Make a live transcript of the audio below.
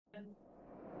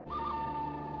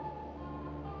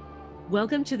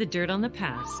Welcome to the Dirt on the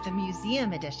Past, the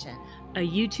Museum Edition, a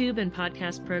YouTube and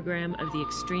podcast program of the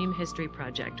Extreme History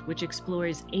Project, which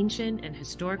explores ancient and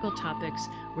historical topics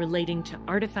relating to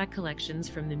artifact collections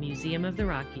from the Museum of the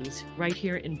Rockies, right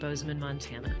here in Bozeman,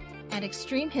 Montana. At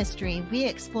Extreme History, we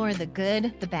explore the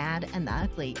good, the bad, and the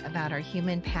ugly about our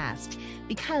human past.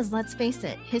 Because, let's face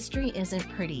it, history isn't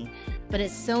pretty, but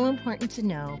it's so important to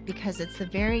know because it's the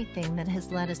very thing that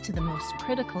has led us to the most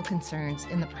critical concerns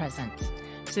in the present.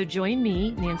 So join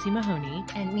me, Nancy Mahoney,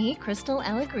 and me, Crystal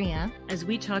Alegria, as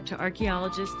we talk to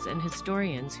archaeologists and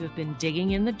historians who have been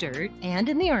digging in the dirt and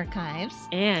in the archives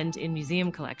and in museum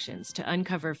collections to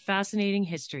uncover fascinating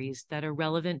histories that are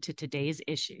relevant to today's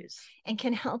issues and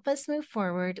can help us move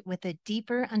forward with a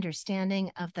deeper understanding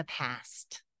of the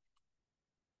past.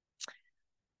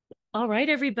 All right,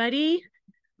 everybody.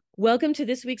 Welcome to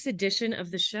this week's edition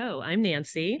of the show. I'm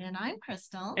Nancy. And I'm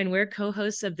Crystal. And we're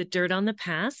co-hosts of The Dirt on the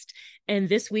Past. And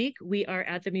this week we are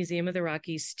at the Museum of the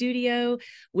Rockies studio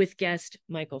with guest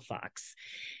Michael Fox.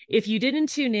 If you didn't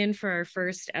tune in for our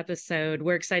first episode,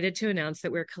 we're excited to announce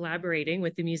that we're collaborating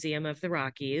with the Museum of the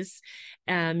Rockies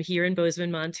here in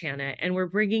Bozeman, Montana. And we're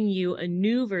bringing you a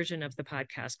new version of the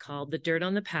podcast called The Dirt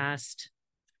on the Past,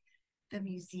 the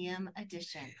Museum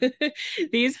Edition.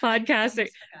 These podcasts are,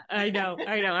 I know.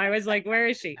 I was like, where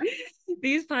is she?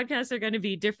 These podcasts are going to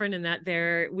be different in that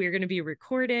we're going to be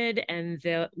recorded, and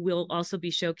we'll also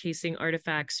be showcasing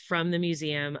artifacts from the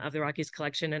Museum of the Rockies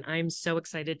collection. And I'm so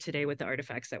excited today with the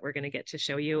artifacts that we're going to get to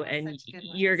show you. And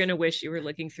you're going to wish you were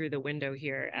looking through the window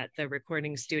here at the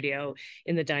recording studio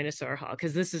in the Dinosaur Hall,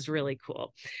 because this is really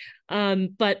cool.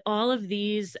 But all of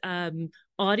these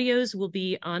audios will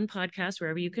be on podcast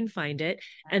wherever you can find it.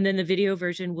 And then the video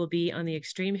version will be on the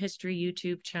Extreme History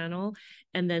YouTube channel.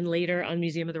 And then later on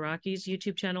Museum of the Rockies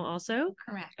YouTube channel also.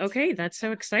 Correct. Okay, that's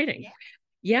so exciting.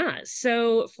 Yeah.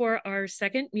 So for our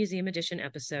second Museum Edition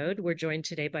episode, we're joined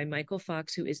today by Michael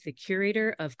Fox, who is the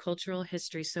curator of cultural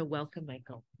history. So welcome,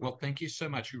 Michael. Well, thank you so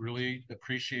much. We really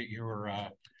appreciate your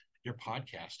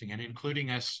podcasting and including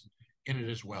us in it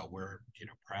as well. We're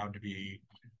proud to be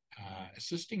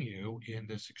assisting you in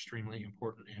this extremely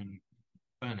important and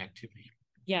fun activity.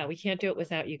 Yeah, we can't do it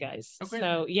without you guys. Okay.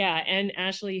 So yeah, and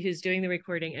Ashley, who's doing the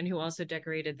recording and who also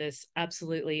decorated this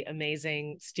absolutely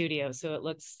amazing studio. So it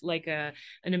looks like an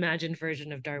imagined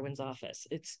version of Darwin's office.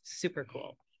 It's super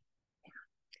cool.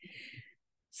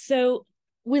 So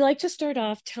we like to start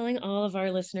off telling all of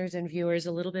our listeners and viewers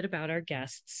a little bit about our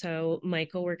guests. So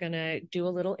Michael, we're going to do a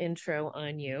little intro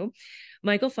on you.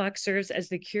 Michael Fox serves as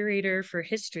the curator for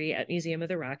history at Museum of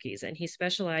the Rockies, and he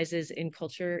specializes in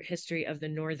culture history of the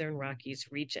Northern Rockies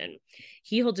region.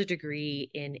 He holds a degree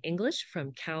in English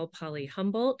from Cal Poly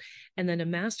Humboldt, and then a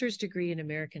master's degree in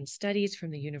American Studies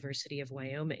from the University of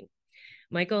Wyoming.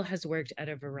 Michael has worked at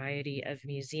a variety of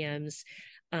museums,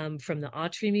 from the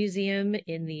Autry Museum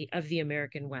of the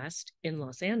American West in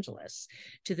Los Angeles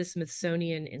to the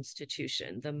Smithsonian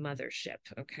Institution, the mothership.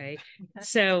 Okay.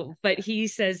 So, but he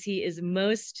says he is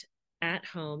most at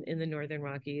home in the Northern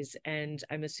Rockies, and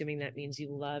I'm assuming that means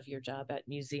you love your job at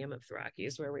Museum of the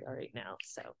Rockies, where we are right now.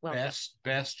 So, well,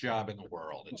 best job in the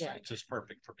world. It's just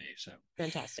perfect for me. So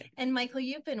fantastic. And Michael,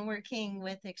 you've been working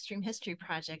with Extreme History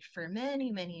Project for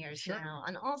many years now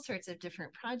on all sorts of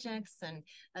different projects and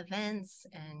events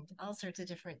and all sorts of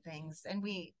different things. And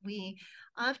we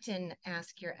often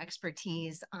ask your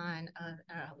expertise on a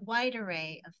wide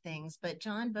array of things, but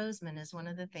John Bozeman is one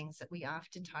of the things that we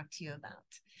often talk to you about.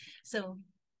 So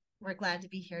we're glad to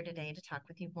be here today to talk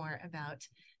with you more about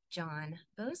John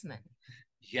Bozeman.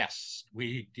 Yes,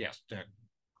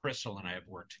 Crystal and I have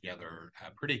worked together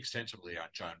pretty extensively on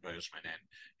John Bozeman, and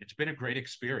it's been a great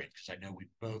experience because I know we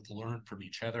both learned from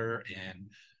each other and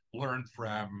learned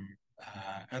from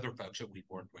other folks that we've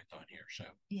worked with on here. So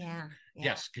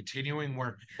yes, continuing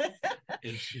work.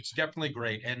 it's definitely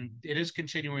great, and it is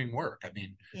continuing work. I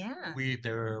mean,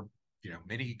 there are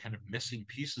many kind of missing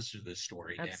pieces to this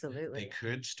story. Absolutely. And they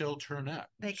could still turn up.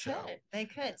 They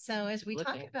could. So as we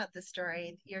talk about the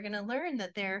story, you're going to learn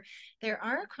that there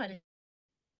are quite a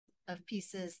of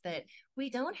pieces that we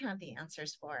don't have the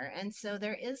answers for. And so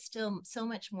there is still so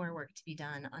much more work to be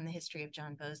done on the history of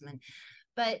John Bozeman.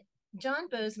 But John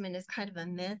Bozeman is kind of a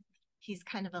myth. He's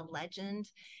kind of a legend.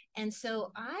 And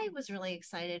so I was really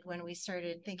excited when we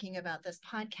started thinking about this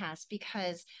podcast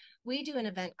because we do an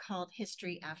event called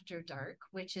History After Dark,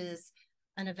 which is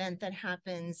an event that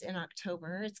happens in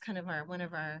October. It's kind of one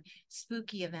of our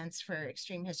spooky events for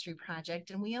Extreme History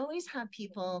Project. And we always have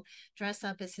people dress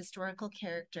up as historical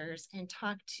characters and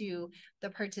talk to the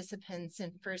participants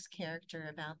in first character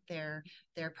about their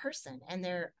person. And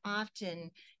they're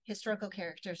often historical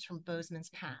characters from Bozeman's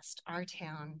past. Our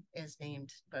town is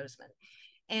named Bozeman.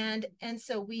 And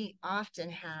so we often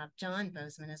have John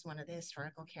Bozeman as one of the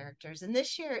historical characters. And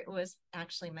this year it was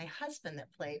actually my husband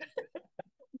that played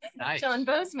Nice. John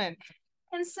Bozeman.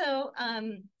 And so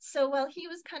while he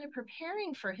was kind of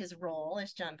preparing for his role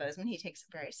as John Bozeman, he takes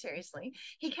it very seriously.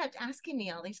 He kept asking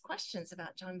me all these questions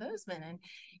about John Bozeman,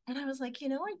 and I was like,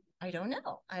 I don't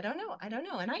know,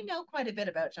 and I know quite a bit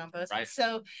about John Bozeman. Right.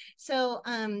 So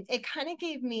it kind of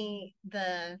gave me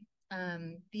the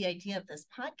idea of this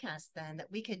podcast then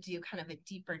that we could do kind of a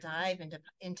deeper dive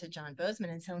into John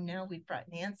Bozeman. And so now we've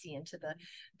brought Nancy into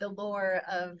the lore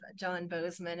of John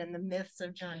Bozeman and the myths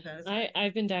of John Bozeman.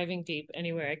 I've been diving deep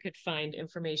anywhere I could find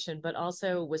information, but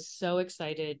also was so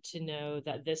excited to know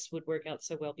that this would work out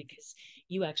so well because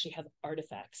you actually have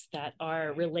artifacts that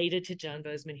are related to John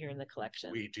Bozeman here in the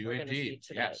collection. We do indeed.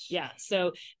 Yes. Yeah.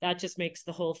 So that just makes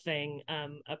the whole thing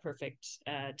a perfect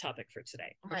topic for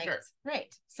today. Right. Sure.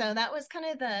 Right. So that was kind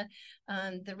of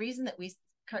the reason that we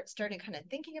started kind of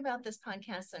thinking about this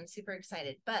podcast. So I'm super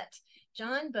excited. But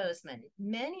John Bozeman,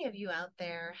 many of you out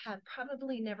there have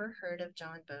probably never heard of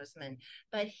John Bozeman,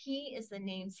 but he is the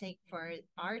namesake for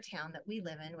our town that we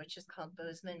live in, which is called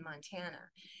Bozeman, Montana.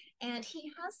 And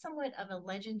he has somewhat of a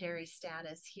legendary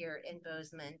status here in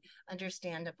Bozeman,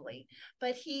 understandably.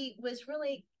 But he was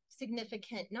really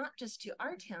significant, not just to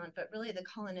our town, but really the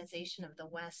colonization of the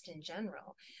West in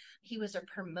general. He was a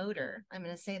promoter. I'm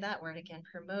going to say that word again,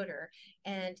 promoter,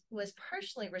 and was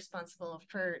partially responsible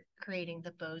for creating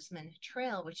the Bozeman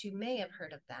Trail, which you may have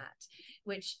heard of that,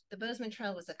 which the Bozeman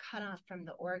Trail was a cutoff from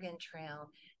the Oregon Trail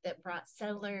that brought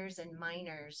settlers and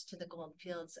miners to the gold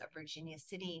fields of Virginia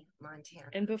City,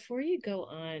 Montana. And before you go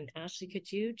on, Ashley,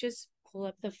 could you just pull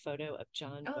up the photo of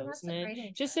John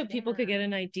Bozeman just so people could get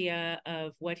an idea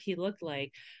of what he looked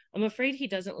like? I'm afraid he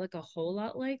doesn't look a whole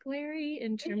lot like Larry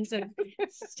in terms of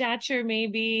stature,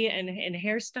 maybe, and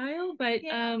hairstyle, but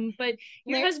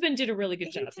your husband did a really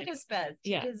good job. He did his best.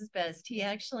 Yeah. He did his best. He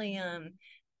actually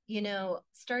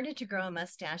started to grow a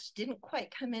mustache. Didn't quite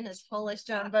come in as full as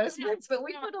John Bozeman's, but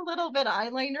we put a little bit of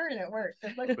eyeliner and it worked.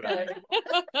 It looked good.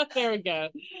 There we go.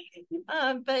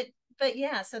 But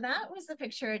yeah, so that was the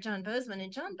picture of John Bozeman.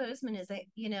 And John Bozeman is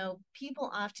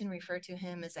people often refer to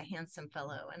him as a handsome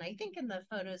fellow. And I think in the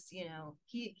photos, he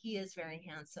is very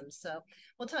handsome. So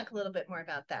we'll talk a little bit more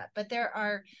about that. But there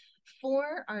are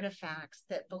 4 artifacts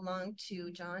that belonged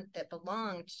to John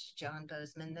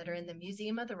Bozeman that are in the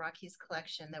Museum of the Rockies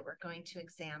collection that we're going to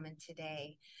examine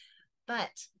today.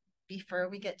 But before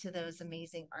we get to those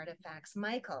amazing artifacts,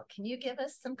 Michael, can you give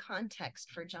us some context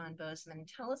for John Bozeman?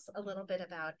 Tell us a little bit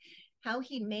about how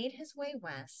he made his way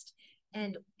west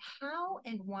and how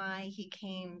and why he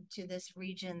came to this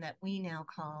region that we now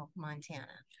call Montana.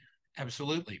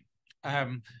 Absolutely.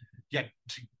 To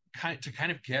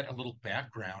kind of get a little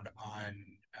background on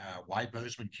why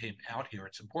Bozeman came out here,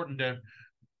 it's important to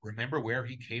remember where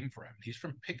he came from. He's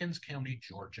from Pickens County,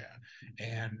 Georgia,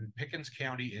 and Pickens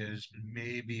County is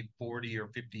maybe 40 or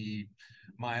 50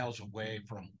 miles away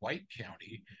from White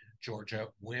County, Georgia,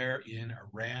 where in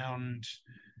around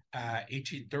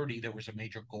 1830 there was a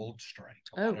major gold strike.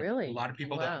 Really? A lot of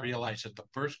people don't realize that the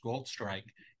first gold strike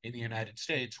in the United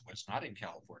States was not in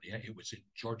California, it was in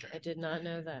Georgia. I did not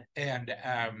know that. And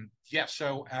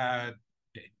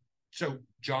so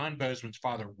John Bozeman's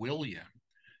father, William,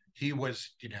 he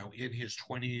was, in his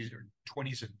 20s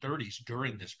and 30s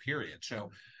during this period. So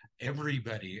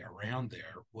everybody around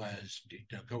there was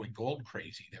going gold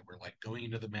crazy. They were like going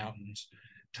into the mountains,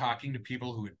 talking to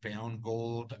people who had found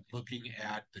gold, looking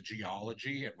at the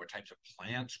geology and what types of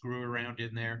plants grew around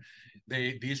in there.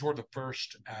 These were the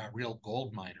first real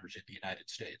gold miners in the United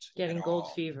States. Getting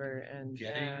gold fever.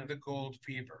 Getting the gold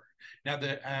fever. Now,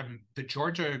 the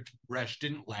Georgia rush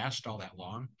didn't last all that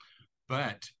long,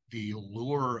 but the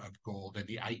lure of gold and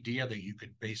the idea that you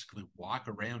could basically walk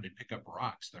around and pick up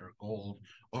rocks that are gold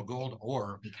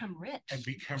or become rich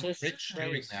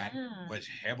doing that was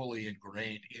heavily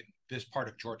ingrained in this part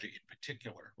of Georgia in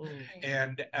particular.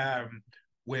 And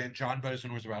when John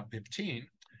Bozeman was about 15,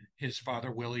 his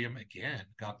father, William, again,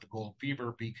 got the gold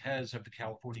fever because of the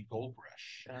California gold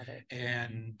rush. Got it.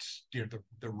 And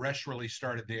the rush really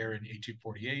started there in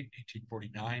 1848,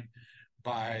 1849,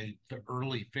 by the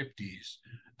early 50s,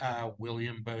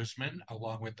 William Bozeman,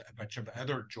 along with a bunch of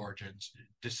other Georgians,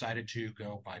 decided to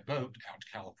go by boat out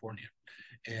to California.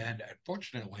 And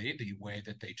unfortunately, the way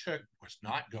that they took was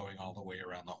not going all the way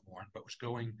around the Horn, but was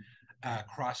going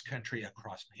cross country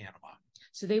across Panama.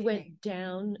 So they went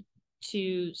down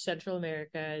to Central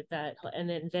America,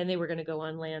 and then they were going to go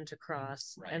on land to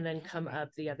cross, right, and then come up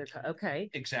the other.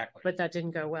 Okay, exactly. But that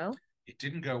didn't go well. It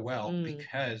didn't go well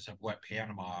because of what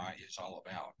Panama is all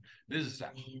about. This is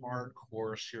a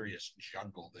hardcore, serious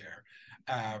jungle there,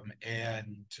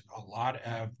 and a lot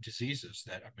of diseases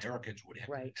that Americans would have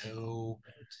no,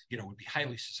 would be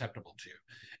highly susceptible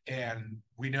to. And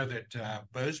we know that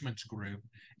Bozeman's group,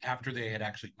 after they had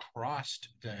actually crossed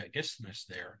the isthmus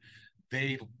there,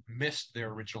 they missed their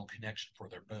original connection for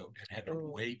their boat and had to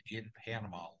wait in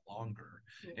Panama longer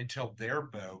until their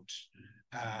boat,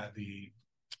 the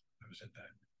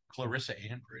Clarissa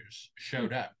Andrews,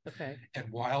 showed up. Okay. And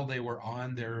while they were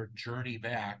on their journey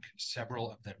back,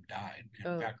 several of them died.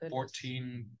 In fact, goodness.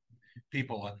 14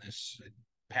 people on this,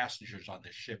 passengers on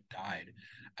this ship died.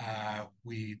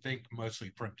 We think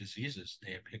mostly from diseases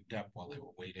they had picked up while they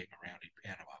were waiting around in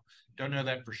Panama. Don't know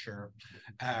that for sure.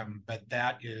 But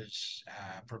that is,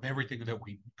 from everything that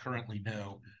we currently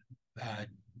know,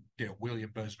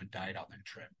 William Bozeman died on that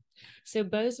trip. So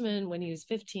Bozeman, when he was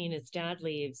 15, his dad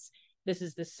leaves. This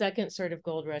is the second sort of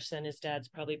gold rush then his dad's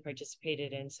probably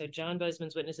participated in. So John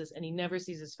Bozeman's witnesses, and he never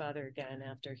sees his father again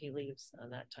after he leaves on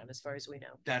that time, as far as we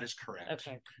know. That is correct.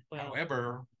 Okay. Wow.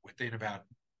 However, within about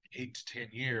 8 to 10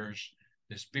 years,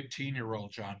 this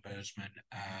 15-year-old John Bozeman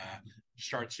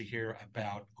starts to hear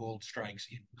about gold strikes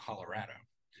in Colorado.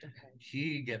 Okay.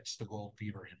 He gets the gold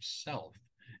fever himself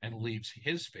and leaves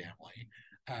his family,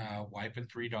 wife and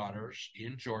 3 daughters,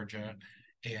 in Georgia,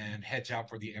 and heads out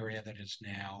for the area that is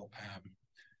now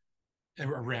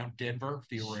around Denver,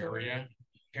 the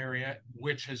area,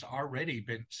 which has already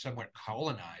been somewhat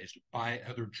colonized by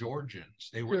other Georgians.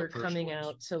 They were coming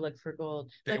out to look for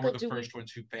gold. They were the first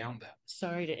ones who found them.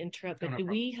 Sorry to interrupt, but do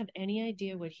we have any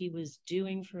idea what he was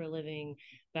doing for a living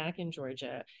back in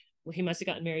Georgia? Well, he must have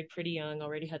gotten married pretty young,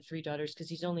 already had 3 daughters, because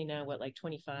he's only now,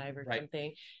 25 or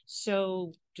something.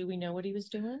 So do we know what he was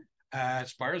doing?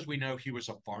 As far as we know, he was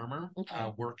a farmer,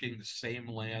 working the same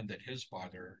land that his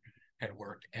father had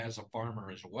worked as a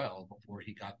farmer as well before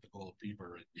he got the gold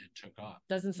fever and took off.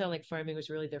 Doesn't sound like farming was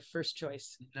really their first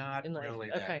choice. Not in life. Really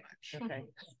that much. Okay.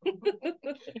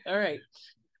 All right.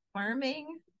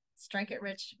 Farming, strike it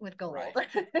rich with gold. Right.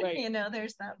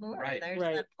 There's that lure. Right. There's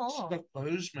that pull. So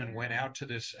Bozeman went out to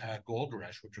this gold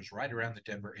rush, which was right around the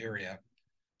Denver area,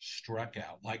 struck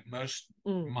out like most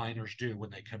miners do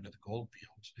when they come to the gold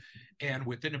fields. And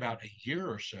within about a year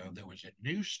or so, there was a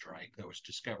new strike that was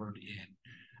discovered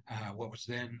in what was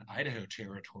then Idaho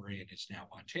territory and is now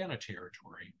Montana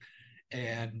territory.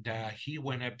 And he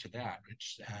went up to that.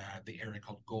 It's the area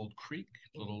called Gold Creek,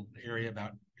 a little area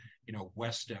about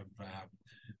west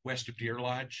of Deer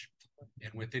Lodge.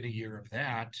 And within a year of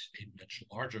that, a much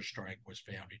larger strike was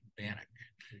found in Bannock.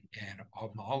 And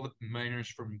all the miners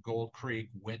from Gold Creek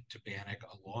went to Bannock,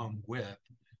 along with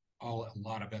a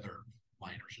lot of other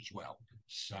miners as well.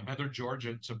 Some other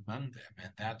Georgians among them.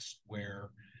 And that's where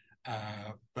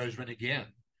Bozeman again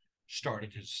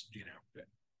started his,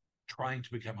 trying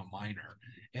to become a miner.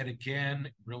 And again,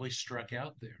 really struck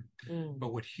out there.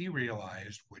 But what he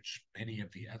realized, which many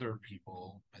of the other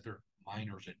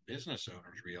miners and business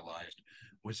owners realized,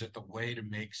 was that the way to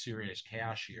make serious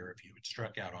cash here, if you had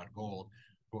struck out on gold,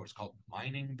 what was called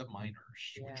mining the miners,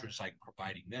 which was like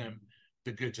providing them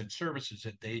the goods and services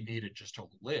that they needed just to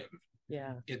live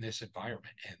in this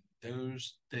environment. And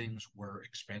those things were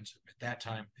expensive. At that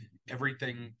time,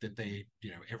 everything that they,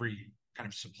 every kind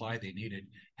of supply they needed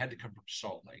had to come from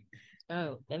Salt Lake.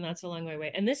 Oh, and that's a long way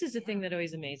away. And this is the thing that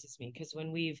always amazes me, because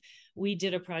when we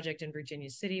did a project in Virginia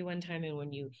City one time, and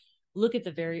when you look at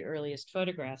the very earliest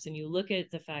photographs and you look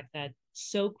at the fact that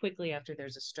so quickly after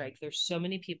there's a strike, there's so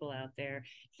many people out there,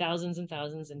 thousands and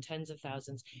thousands and tens of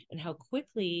thousands, and how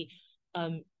quickly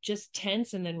just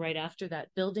tents, and then right after that,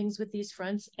 buildings with these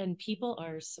fronts, and people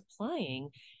are supplying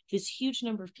this huge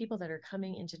number of people that are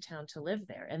coming into town to live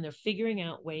there, and they're figuring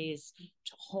out ways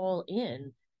to haul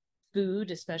in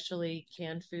food, especially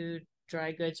canned food,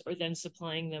 dry goods, or then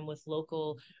supplying them with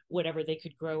local whatever they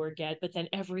could grow or get, but then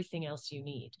everything else you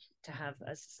need to have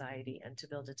a society and to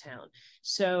build a town.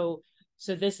 So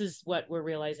this is what we're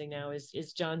realizing now is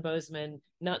John Bozeman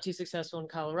not too successful in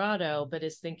Colorado, but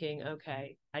is thinking,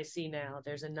 okay, I see now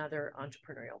there's another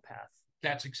entrepreneurial path.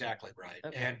 That's exactly right.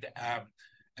 Okay. And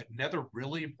another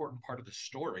really important part of the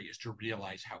story is to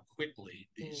realize how quickly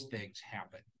these things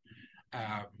happen.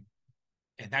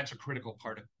 And that's a critical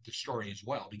part of the story as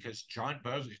well, because John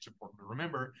Bozeman, it's important to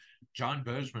remember, John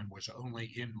Bozeman was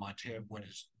only in Montana, what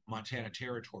is Montana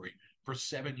Territory, for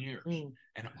 7 years.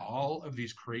 And all of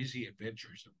these crazy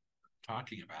adventures that we're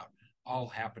talking about all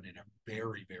happened in a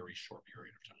very, very short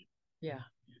period of time. Yeah,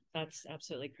 that's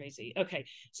absolutely crazy. Okay,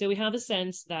 so we have a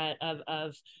sense that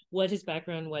of what his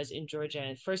background was in Georgia.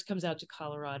 It first comes out to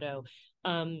Colorado.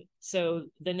 So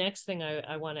the next thing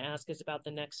I want to ask is about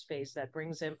the next phase that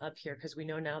brings him up here, because we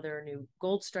know now there are new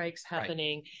gold strikes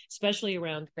happening, right, especially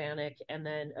around Bannock, and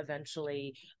then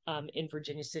eventually in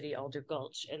Virginia City, Alder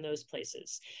Gulch, and those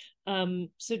places.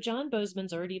 So John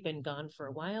Bozeman's already been gone for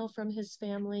a while from his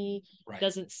family. Right.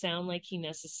 Doesn't sound like he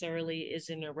necessarily is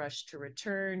in a rush to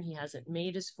return. He hasn't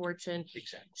made his fortune.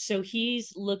 Exactly. So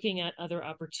he's looking at other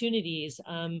opportunities.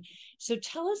 So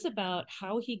tell us about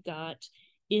how he got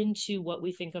into what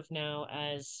we think of now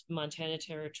as Montana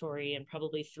Territory, and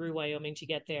probably through Wyoming to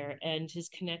get there, and his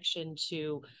connection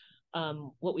to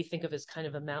what we think of as kind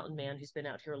of a mountain man who's been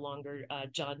out here longer,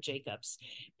 John Jacobs.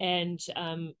 And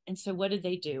so what did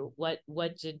they do? What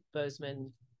did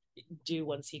Bozeman do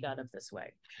once he got up this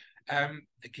way?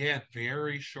 Again,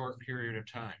 very short period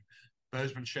of time.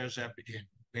 Bozeman shows up in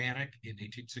Bannock in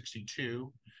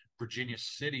 1862, Virginia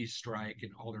City strike in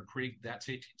Alder Creek, that's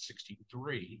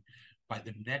 1863. By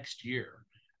the next year,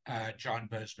 John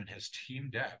Bozeman has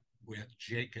teamed up with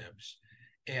Jacobs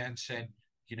and said,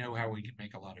 you know how we can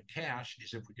make a lot of cash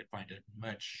is if we could find a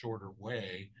much shorter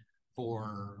way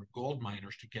for gold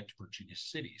miners to get to Virginia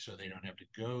City, so they don't have to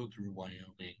go through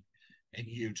Wyoming and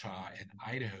Utah and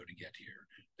Idaho to get here.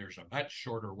 There's a much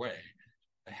shorter way.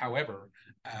 However,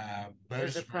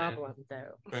 there's a problem,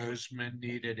 though. Bozeman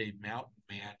needed a mountain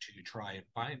man to try and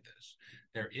find this.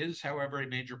 There is, however, a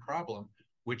major problem,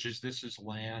 which is this is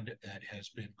land that has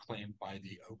been claimed by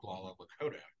the Oglala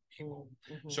Lakota people.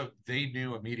 Mm-hmm. So they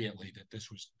knew immediately that this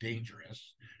was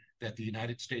dangerous, that the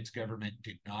United States government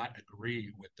did not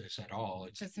agree with this at all.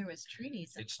 Because there was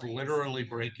treaties. It's literally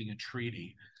breaking a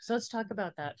treaty. So let's talk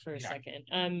about that for a second.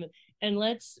 And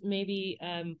let's maybe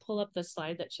pull up the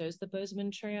slide that shows the Bozeman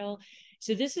Trail.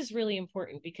 So this is really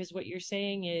important, because what you're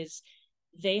saying is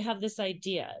they have this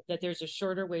idea that there's a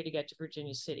shorter way to get to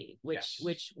Virginia City, which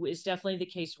is definitely the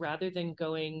case, rather than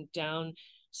going down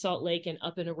Salt Lake and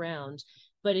up and around.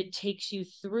 But it takes you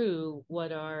through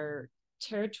what are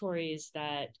territories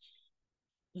that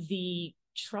the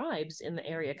tribes in the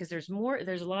area, because there's a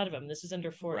lot of them. This is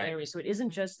under 4 areas, so it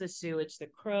isn't just the Sioux, it's the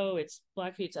Crow, it's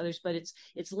Blackfeet, it's others, but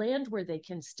it's land where they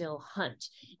can still hunt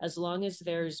as long as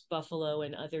there's buffalo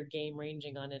and other game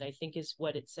ranging on it. I think is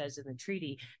what it says in the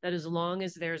treaty, that as long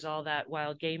as there's all that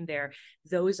wild game there,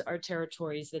 those are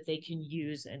territories that they can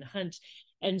use and hunt.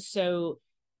 And so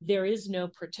there is no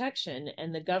protection,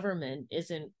 and the government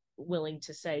isn't willing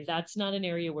to say that's not an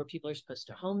area where people are supposed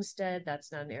to homestead,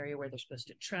 that's not an area where they're supposed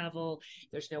to travel,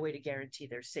 there's no way to guarantee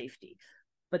their safety.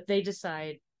 But they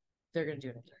decide they're going to do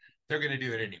it anyway. They're going to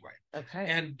do it anyway. Okay.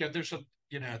 And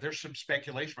there's some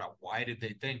speculation about why did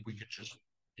they think we could just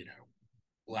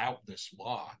flout this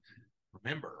law.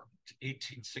 Remember, it's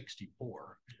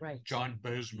 1864. Right. John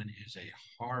Bozeman is a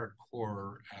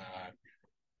hardcore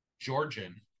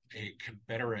Georgian, a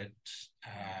Confederate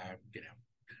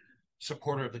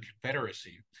supporter of the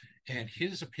Confederacy, and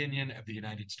his opinion of the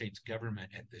United States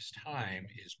government at this time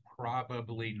is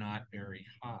probably not very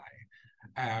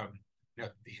high.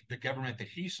 The government that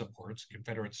he supports,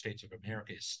 Confederate States of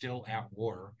America, is still at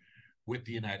war with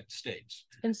the United States.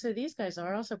 And so these guys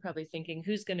are also probably thinking,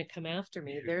 who's going to come after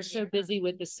me? They're so busy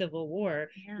with the Civil War.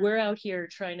 Yeah. We're out here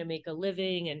trying to make a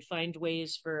living and find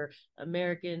ways for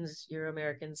Americans,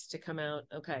 Euro-Americans to come out.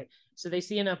 Okay. So they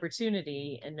see an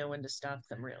opportunity and no one to stop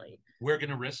them, really. We're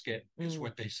going to risk it, is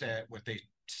what they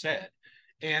said.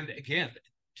 And again,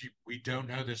 we don't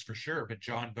know this for sure, but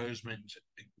John Bozeman's,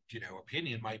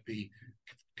 opinion might be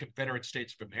Confederate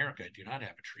States of America do not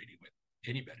have a treaty with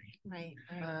anybody. Right.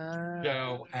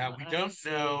 So we don't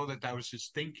know that was his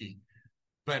thinking,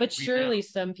 but surely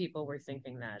some people were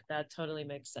thinking that totally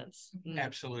makes sense.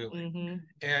 Absolutely. Mm-hmm.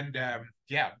 And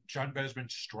John Bozeman,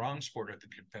 strong supporter of the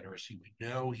Confederacy. We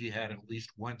know he had at least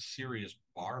one serious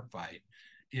bar fight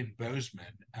in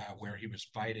Bozeman where he was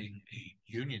fighting a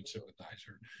Union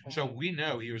sympathizer. So we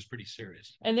know he was pretty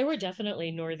serious. And there were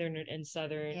definitely Northern and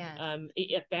Southern.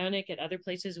 At Bannock, at other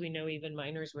places, we know even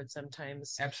miners would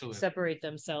sometimes separate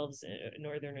themselves,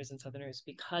 Northerners and Southerners,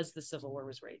 because the Civil War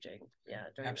was raging. Yeah,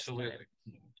 absolutely.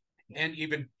 And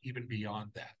even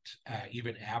beyond that,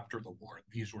 even after the war,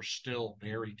 these were still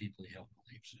very deeply held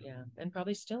beliefs. Yeah, and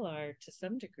probably still are to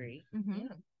some degree. Mm-hmm.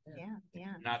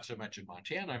 Yeah. Not so much in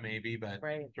Montana, maybe, but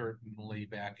certainly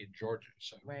back in Georgia.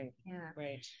 So right.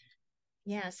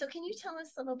 Yeah. So can you tell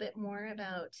us a little bit more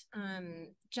about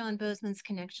John Bozeman's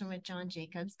connection with John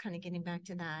Jacobs, kind of getting back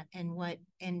to that, and what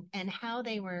and how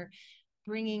they were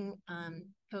bringing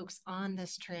folks on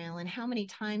this trail, and how many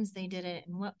times they did it,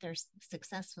 and what their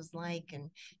success was like, and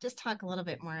just talk a little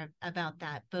bit more about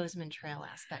that Bozeman Trail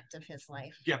aspect of his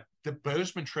life. Yeah, the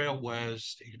Bozeman Trail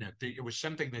was, it was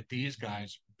something that these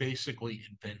guys basically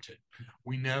invented.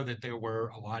 We know that there were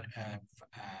a lot of,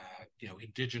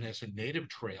 indigenous and native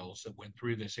trails that went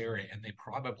through this area, and they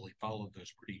probably followed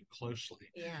those pretty closely.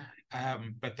 Yeah.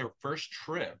 But their first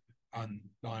trip on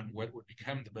what would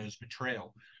become the Bozeman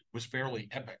Trail was fairly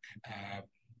epic.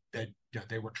 That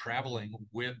they were traveling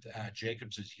with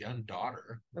Jacobs's young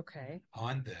daughter. Okay.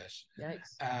 On this.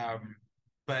 Yikes.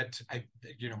 But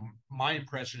my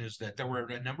impression is that there were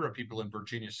a number of people in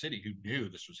Virginia City who knew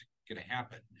this was going to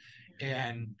happen.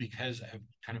 And because of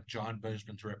kind of John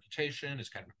Bozeman's reputation as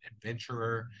kind of an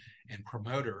adventurer and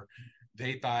promoter,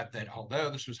 they thought that although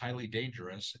this was highly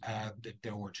dangerous, that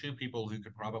there were two people who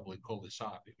could probably pull this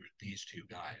off. It were these two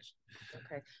guys.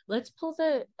 Okay, let's pull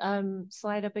the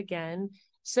slide up again.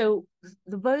 So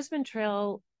the Bozeman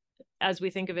Trail, as we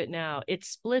think of it now, it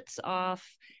splits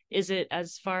off. Is it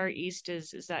as far east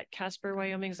as, is that Casper,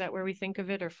 Wyoming? Is that where we think of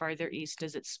it, or farther east?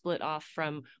 Does it split off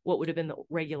from what would have been the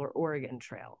regular Oregon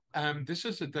Trail? This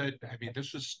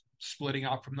was splitting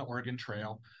off from the Oregon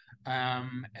Trail.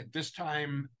 At this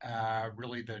time,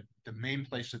 really the main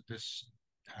place that this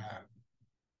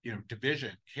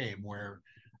division came, where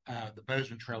the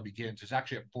Bozeman Trail begins, is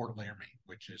actually at Fort Laramie,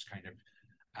 which is kind of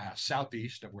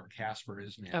southeast of where Casper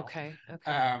is now. Okay.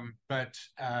 Okay.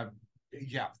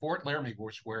 Yeah, Fort Laramie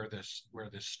was where this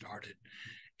started,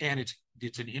 and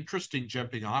it's an interesting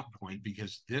jumping off point,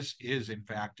 because this is in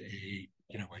fact a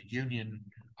Union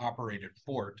operated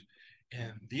fort,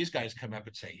 and these guys come up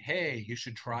and say, "Hey, you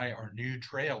should try our new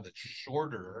trail that's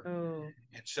shorter." Oh.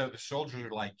 And so the soldiers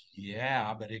are like,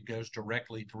 "Yeah, but it goes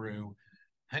directly through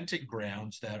hunting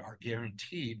grounds that are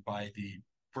guaranteed by the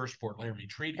first Fort Laramie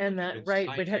Treaty." And that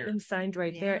would have been signed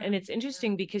right there. And it's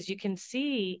interesting because you can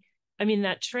see, I mean,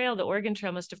 that trail, the Oregon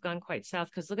Trail, must have gone quite south,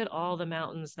 because look at all the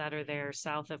mountains that are there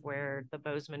south of where the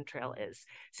Bozeman Trail is.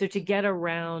 So to get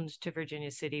around to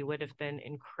Virginia City would have been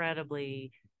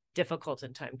incredibly difficult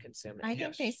and time consuming. I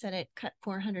think they said it cut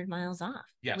 400 miles off,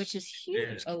 which is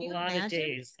huge. A lot of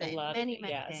days, many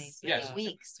days, yes.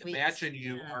 weeks. Imagine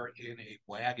you are in a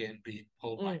wagon being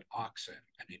pulled by oxen.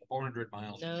 I mean, 400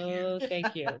 miles. No,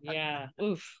 thank you. Yeah.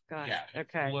 Oof. Gosh. Yeah.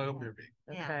 Okay.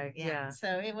 Okay. Yeah.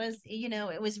 So it was,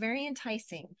 it was very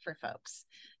enticing for folks.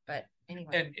 But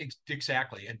anyway. And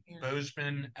exactly. And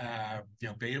Bozeman,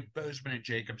 Bozeman and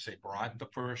Jacobs, they brought the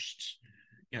first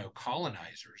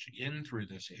colonizers in through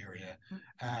this area.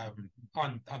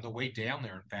 On the way down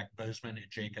there, in fact, Bozeman and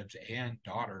Jacobs and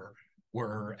daughter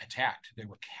were attacked. They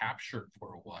were captured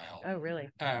for a while. Oh, really?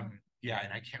 Yeah,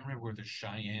 and I can't remember whether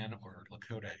Cheyenne or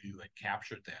Lakota who had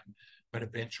captured them, but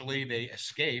eventually they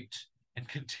escaped and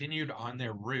continued on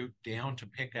their route down to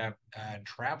pick up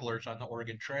travelers on the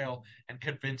Oregon Trail and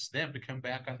convince them to come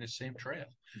back on the same trail.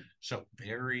 So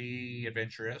very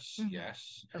adventurous,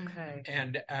 yes. Okay.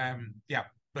 And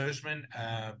Bozeman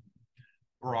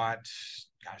brought,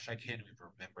 gosh, I can't even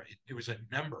remember. It was a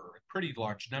pretty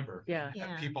large number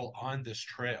of people on this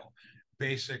trail,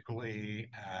 basically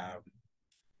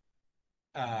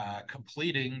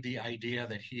completing the idea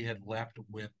that he had left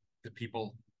with the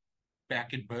people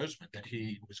back in Bozeman, that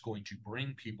he was going to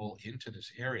bring people into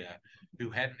this area who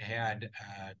hadn't had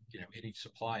any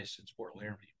supplies since Fort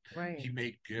Laramie. Right. He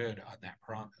made good on that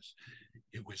promise.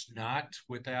 It was not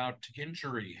without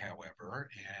injury, however,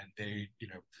 and they,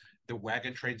 the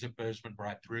wagon trains that Bozeman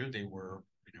brought through, they were,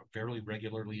 fairly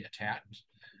regularly attacked.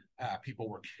 People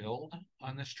were killed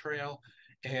on this trail,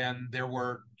 and there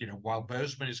were, while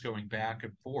Bozeman is going back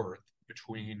and forth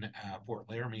between Fort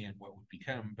Laramie and what would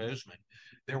become Bozeman,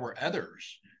 there were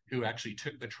others who actually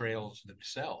took the trails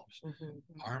themselves.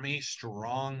 Army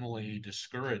strongly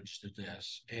discouraged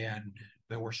this, and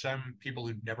there were some people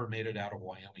who never made it out of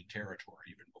Wyoming territory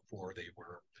even before they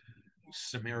were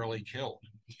summarily killed.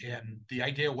 And the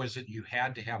idea was that you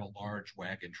had to have a large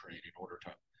wagon train in order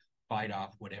to fight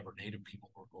off whatever native people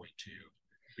were going to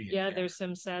be. Yeah, there's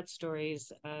some sad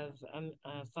stories of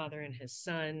a father and his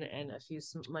son, and a few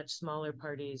much smaller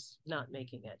parties not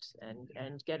making it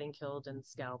and getting killed and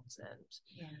scalped.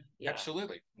 And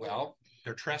absolutely. Well,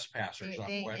 they're trespassers on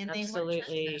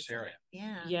this area.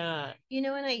 Yeah.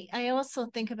 And I also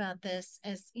think about this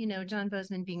as, John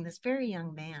Bozeman being this very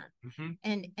young man.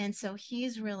 And so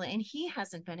he's really, and he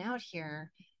hasn't been out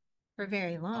here for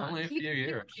very long. Only a few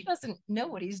years. He doesn't know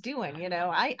what he's doing,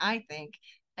 I think.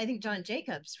 I think John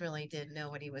Jacobs really did know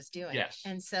what he was doing. Yes.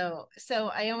 And so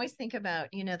I always think about,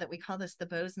 that we call this the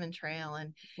Bozeman Trail,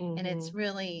 and it's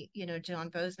really, John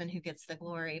Bozeman who gets the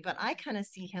glory, but I kind of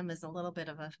see him as a little bit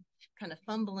of a kind of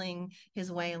fumbling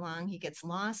his way along. He gets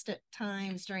lost at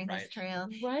times during this trail.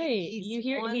 Right. He's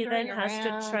He then has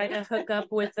to try to hook up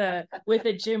with a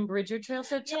Jim Bridger trail.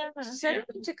 So set it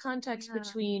into context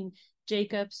between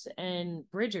Jacobs and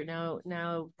Bridger.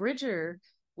 Now Bridger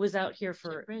was out here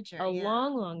for a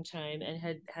long time and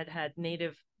had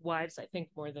native wives, I think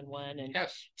more than one, and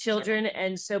children.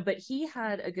 And so, but he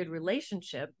had a good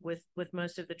relationship with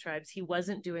most of the tribes. He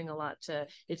wasn't doing a lot to,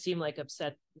 it seemed like,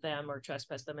 upset them or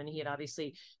trespass them. And he had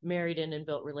obviously married in and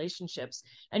built relationships.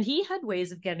 And he had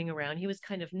ways of getting around. He was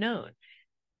kind of known.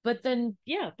 But then,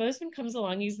 Bozeman comes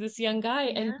along. He's this young guy,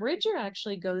 and Bridger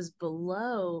actually goes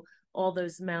below all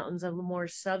those mountains, a more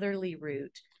southerly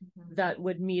route that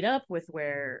would meet up with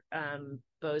where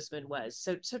Bozeman was.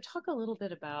 So talk a little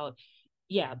bit about,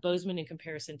 Bozeman in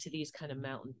comparison to these kind of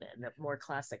mountain men, the more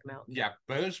classic mountain. Yeah,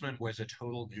 Bozeman was a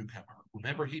total newcomer.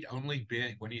 Remember, he'd only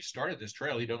been, when he started this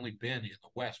trail, he'd only been in the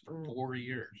West for 4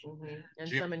 years. And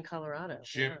some in Colorado.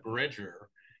 Jim Bridger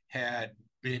had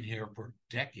been here for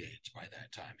decades by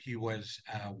that time. He was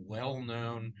a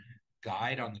well-known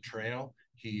guide on the trail.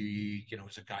 He,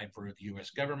 was a guide for the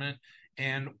U.S. government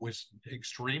and was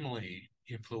extremely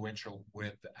influential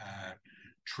with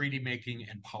treaty making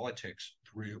and politics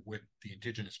with the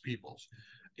indigenous peoples.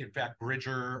 In fact,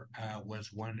 Bridger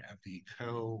was one of the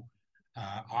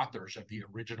co-authors of the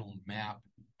original map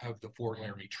of the Fort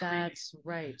Laramie Treaty. That's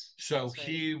right. So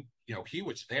he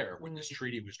was there when this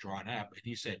treaty was drawn up, and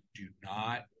he said, "Do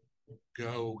not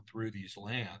go through these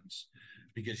lands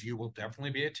because you will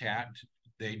definitely be attacked.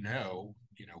 They know,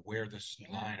 where this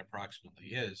line approximately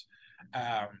is."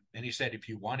 And he said, if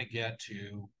you want to get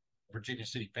to Virginia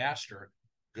City faster,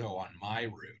 go on my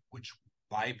route, which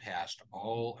bypassed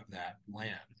all of that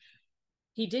land.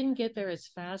 He didn't get there as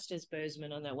fast as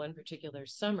Bozeman on that one particular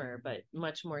summer, but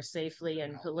much more safely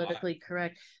and politically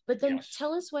correct. But then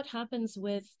tell us what happens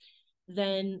with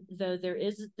then, though there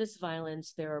is this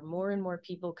violence, there are more and more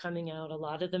people coming out, a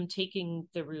lot of them taking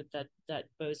the route that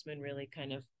Bozeman really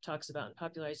kind of talks about and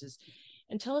popularizes.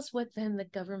 And tell us what then the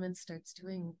government starts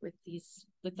doing with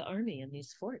the army and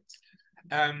these forts.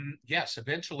 Yes,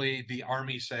 eventually the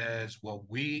army says, well,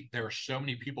 there are so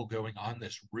many people going on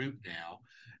this route now.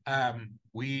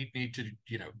 We need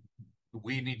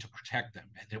to protect them.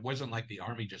 And it wasn't like the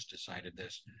army just decided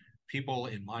this. People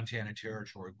in Montana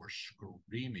Territory were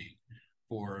screaming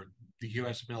for the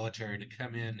U.S. military to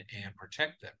come in and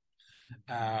protect them.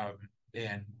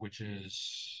 And which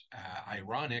is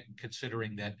ironic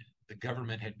considering that the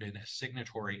government had been a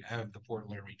signatory of the Fort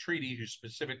Laramie Treaty, who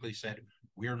specifically said,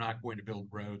 we're not going to build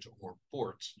roads or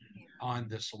forts on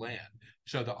this land.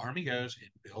 So the army goes and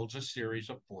builds a series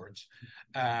of forts.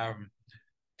 And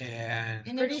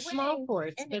pretty small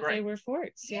forts, but they were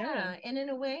forts. Yeah. And in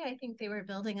a way, I think they were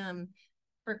building them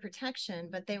for protection,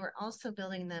 but they were also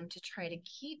building them to try to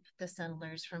keep the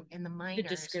settlers and the miners to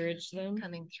discourage them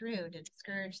coming through, to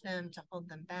discourage them, to hold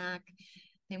them back.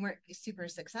 They weren't super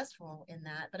successful in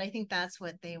that, but I think that's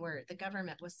what the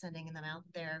government was sending them out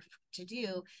there to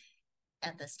do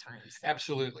at this time. So.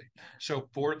 Absolutely. So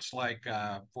forts like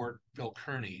Fort Phil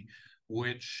Kearny,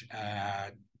 which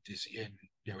is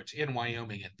it's in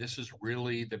Wyoming, and this is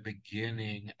really the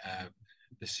beginning of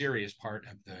the serious part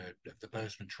of the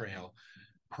Bozeman Trail.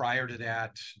 Prior to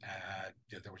that,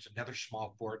 there was another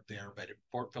small fort there, but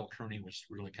Fort Phil Kearny was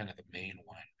really kind of the main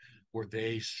one, where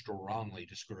they strongly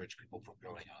discouraged people from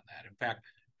going on that. In fact,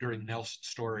 during Nelson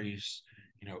Story's,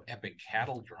 epic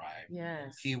cattle drive,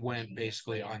 he went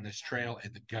basically on this trail,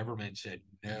 and the government said,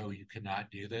 no, you cannot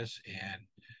do this.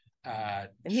 And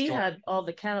he had all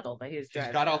the cattle that he was driving.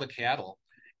 He's got all the cattle,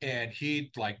 and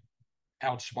he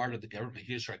outsmarted the government.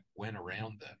 He just went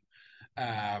around them.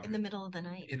 In the middle of the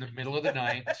night. And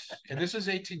this is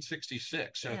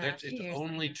 1866, so it's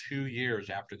only 2 years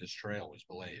after this trail was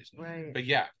blazed. Right. But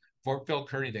Fort Phil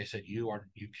Kearny, they said, you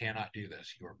cannot do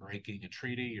this. You are breaking a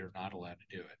treaty. You're not allowed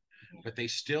to do it. But they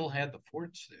still had the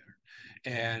forts there.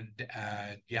 And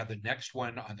the next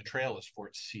one on the trail is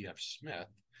Fort C.F. Smith,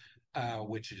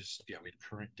 which is in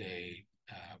current day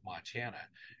Montana.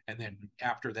 And then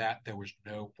after that, there was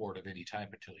no fort of any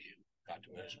type until you got to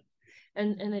Bozeman.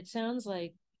 And it sounds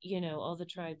like, all the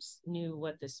tribes knew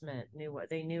what this meant,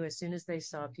 knew as soon as they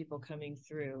saw people coming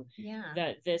through,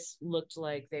 that this looked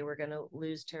like they were going to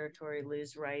lose territory,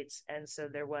 lose rights. And so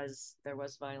there was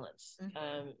violence.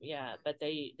 But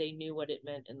they knew what it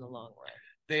meant in the long run.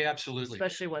 They absolutely did.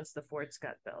 especially once the forts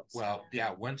got built. Well,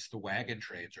 yeah, once the wagon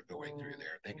trains are going through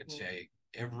there, they could say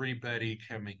everybody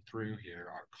coming through here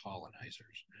are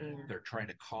colonizers. They're trying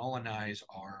to colonize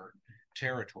our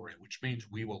territory, which means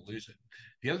we will lose it.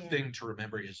 The other thing to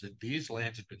remember is that these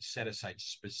lands have been set aside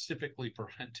specifically for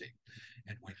hunting.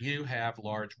 And when you have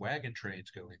large wagon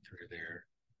trains going through there,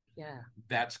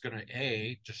 that's going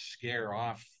to just scare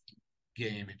off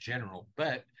game in general,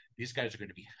 but these guys are going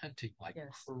to be hunting like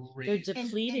crazy. They're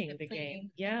depleting the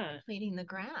game. Depleting the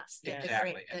grass.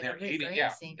 Exactly. And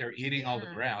they're eating all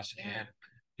the grass. And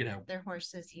their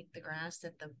horses eat the grass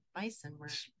that the bison were.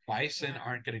 Bison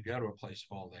aren't going to go to a place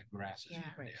of all that grass.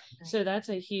 So that's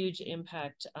a huge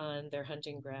impact on their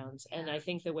hunting grounds. And I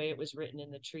think the way it was written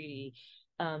in the treaty,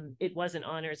 it wasn't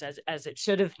honors as it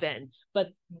should have been, but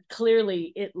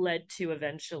clearly it led to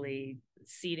eventually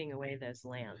ceding away those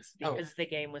lands because the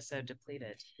game was so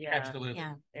depleted. Absolutely.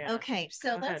 Okay,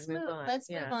 so let's move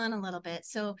on a little bit.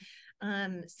 So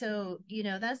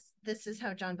this is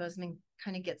how John Bozeman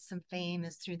kind of gets some fame,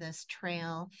 is through this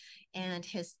trail and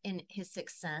his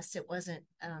success. It wasn't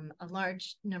a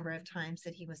large number of times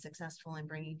that he was successful in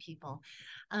bringing people,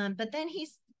 but then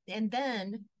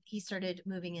he started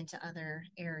moving into other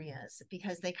areas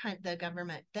because the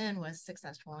government then was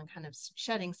successful in kind of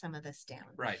shutting some of this down.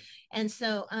 Right. And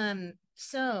so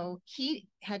he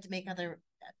had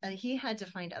to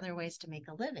find other ways to make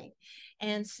a living.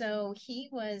 And so he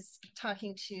was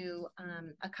talking to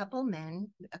a couple men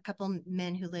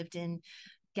who lived in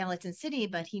Gallatin City,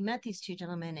 but he met these two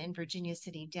gentlemen in Virginia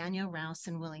City, Daniel Rouse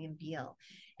and William Beale.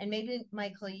 And maybe,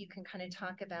 Michael, you can kind of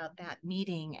talk about that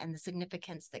meeting and the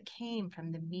significance that came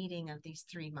from the meeting of these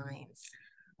three minds.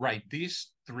 Right.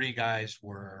 These three guys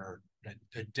were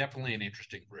definitely an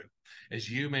interesting group. As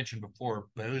you mentioned before,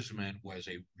 Bozeman was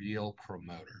a real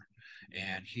promoter,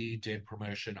 and he did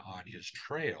promotion on his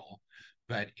trail.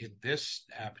 But in this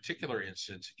particular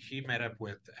instance, he met up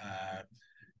with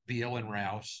Beale and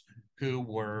Rouse, who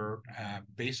were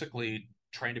basically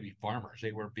trying to be farmers.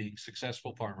 They were being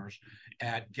successful farmers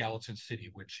at Gallatin City,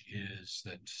 which is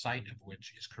the site of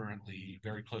which is currently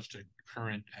very close to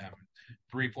current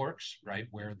Three Forks, right,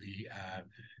 where the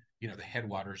the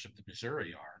headwaters of the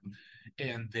Missouri are.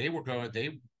 And they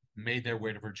made their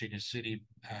way to Virginia City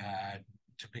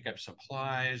to pick up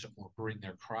supplies or bring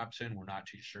their crops in. We're not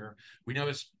too sure. We know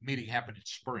this meeting happened in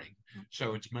spring,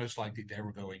 so it's most likely they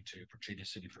were going to Virginia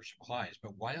City for supplies.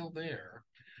 But while there,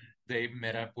 they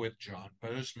met up with John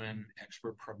Bozeman,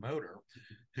 expert promoter,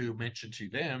 who mentioned to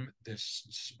them this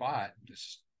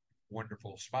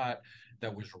wonderful spot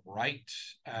that was right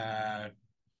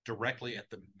directly at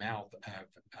the mouth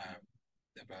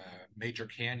of a major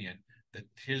canyon, that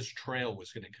his trail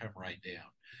was going to come right down.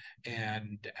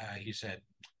 And he said,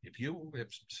 if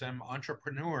some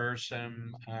entrepreneurs,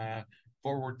 some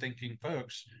forward-thinking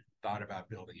folks thought about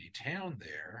building a town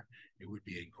there, it would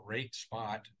be a great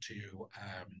spot to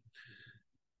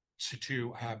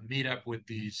meet up with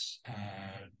these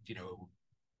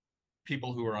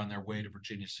people who are on their way to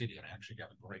Virginia City. And I actually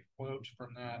got a great quote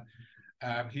from that.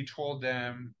 He told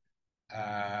them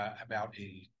about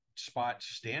a spot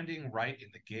standing right in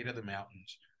the gate of the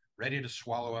mountains, ready to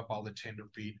swallow up all the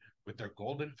tenderfeet with their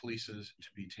golden fleeces to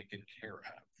be taken care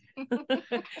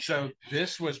of. So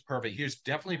this was perfect. He was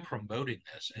definitely promoting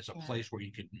this as a place where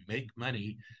you could make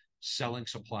money selling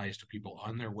supplies to people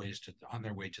on their way to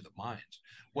the mines.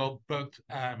 Well, both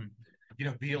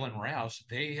Beale and Rouse,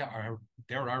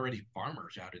 they're already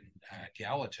farmers out in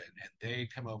Gallatin, and they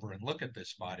come over and look at this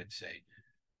spot and say,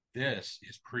 this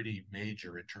is pretty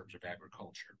major in terms of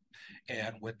agriculture.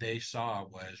 And what they saw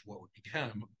was what would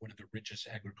become one of the richest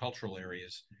agricultural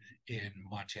areas in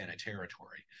Montana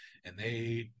Territory. And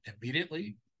they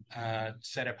immediately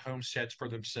set up homesteads for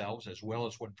themselves, as well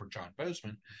as one for John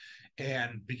Bozeman,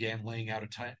 and began laying out a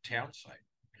town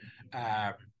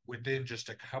site. Within just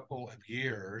a couple of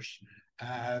years,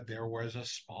 there was a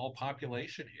small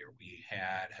population here. We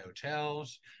had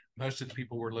hotels. Most of the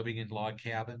people were living in log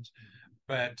cabins.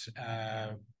 But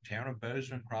town of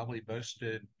Bozeman probably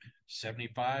boasted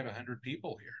 75, 100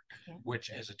 people here, which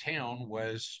as a town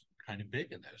was kind of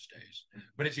big in those days.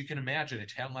 But as you can imagine, a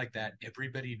town like that,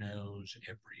 everybody knows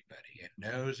everybody and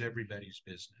knows everybody's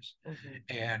business.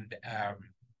 And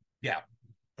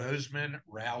Bozeman,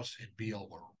 Rouse, and Beale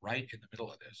were right in the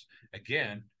middle of this.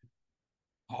 Again,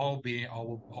 all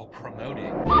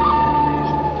promoting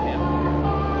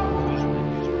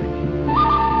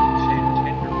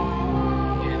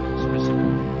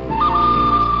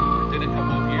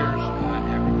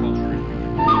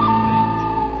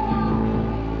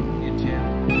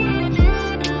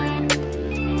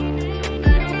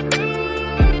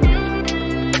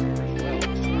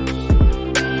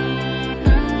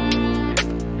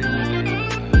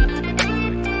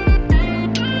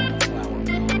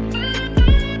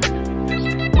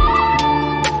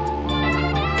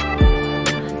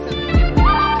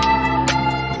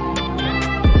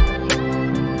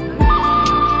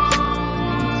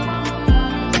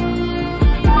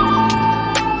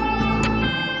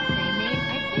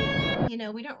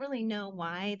we don't really know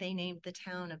why they named the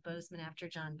town of Bozeman after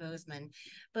John Bozeman,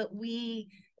 but we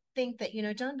think that,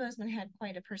 John Bozeman had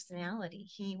quite a personality.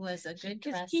 He was a good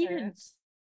dresser.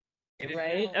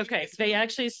 Right. Okay. They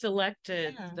actually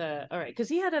selected all right. Because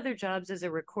he had other jobs as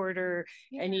a recorder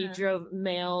and he drove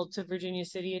mail to Virginia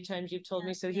City at times, you've told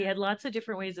me. So he had lots of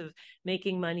different ways of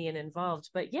making money and involved.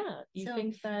 But yeah, you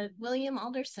think that William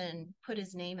Alderson put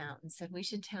his name out and said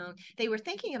they were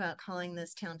thinking about calling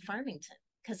this town Farmington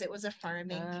because it was a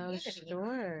farming community.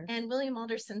 Sure. And William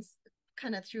Alderson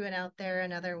kind of threw it out there.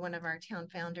 Another one of our town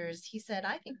founders, he said,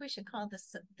 I think we should call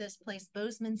this place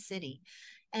Bozeman City.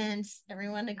 And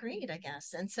everyone agreed, I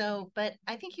guess. And so, but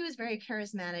I think he was very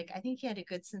charismatic. I think he had a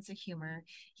good sense of humor.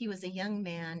 He was a young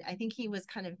man. I think he was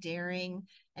kind of daring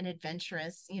and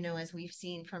adventurous, as we've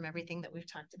seen from everything that we've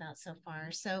talked about so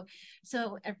far. So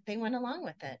they went along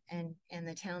with it, and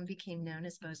the town became known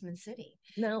as Bozeman City.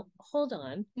 Now, hold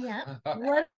on. Yeah.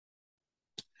 What?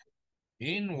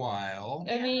 Meanwhile,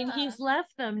 I mean, he's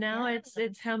left them now.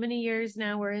 It's how many years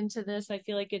now we're into this? I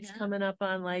feel like it's coming up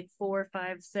on like 4,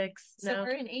 5, 6. So we're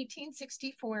in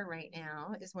 1864 right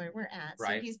now is where we're at.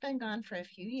 Right. So he's been gone for a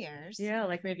few years. Yeah,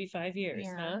 like maybe 5 years,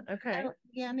 huh? Okay.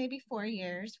 Yeah, maybe 4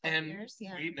 years.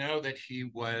 We know that he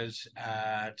was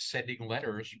sending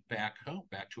letters back home,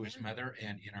 back to his mother,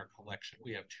 and in our collection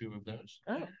we have 2 of those.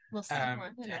 Oh, we'll see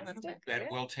one in a little bit. That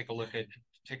we'll take a look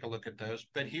at those.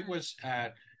 But he was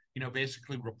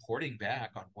basically reporting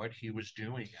back on what he was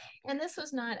doing. And this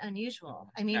was not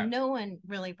unusual. I mean, no one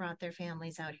really brought their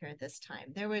families out here at this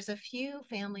time. There was a few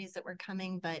families that were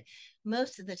coming, but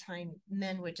most of the time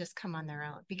men would just come on their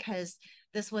own because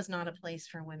this was not a place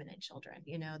for women and children.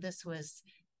 This was,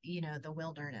 the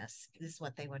wilderness is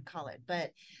what they would call it.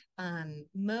 But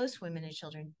most women and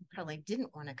children probably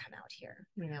didn't want to come out here,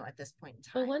 at this point in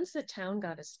time. But once the town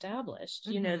got established,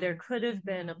 there could have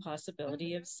been a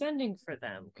possibility of sending for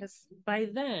them because by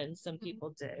then some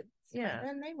people did. Yeah. By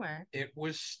then they were. It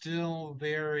was still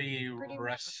very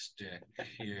rustic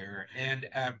here. And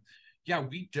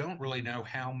we don't really know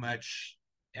how much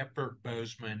effort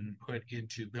Bozeman put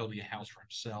into building a house for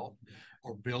himself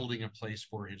or building a place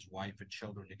for his wife and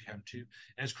children to come to.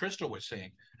 And as Crystal was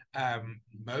saying,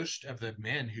 most of the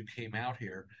men who came out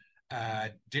here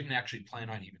didn't actually plan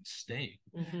on even staying.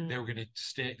 Mm-hmm. They were going to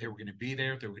stay. They were going to be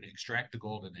there. They were going to extract the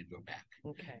gold and then go back.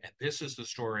 Okay. And this is the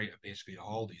story of basically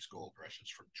all these gold rushes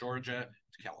from Georgia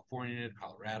to California to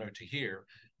Colorado to here.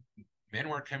 Men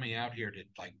weren't coming out here to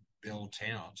build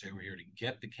towns. They were here to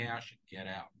get the cash and get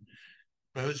out.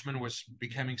 Bozeman was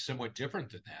becoming somewhat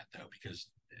different than that, though, because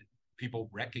people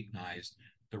recognized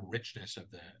the richness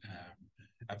of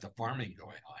the farming going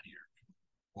on here.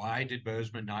 Why did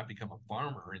Bozeman not become a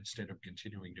farmer instead of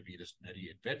continuing to be this nutty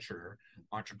adventurer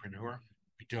entrepreneur?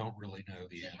 We don't really know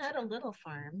the answer. He had a little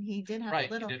farm. He did have a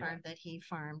little farm that he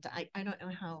farmed. I don't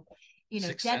know how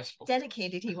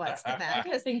dedicated he was to that.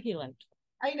 I think he liked.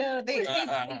 I know they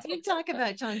did talk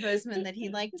about John Bozeman that he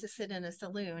liked to sit in a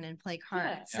saloon and play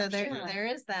cards. So there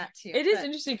is that too. It is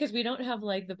interesting because we don't have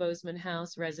the Bozeman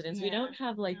House residence. We don't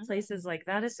have places like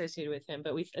that associated with him,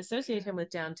 but we associate him with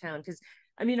downtown because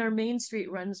our main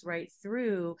street runs right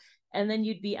through, and then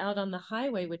you'd be out on the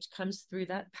highway, which comes through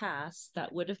that pass.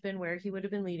 That would have been where he would have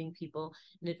been leading people,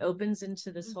 and it opens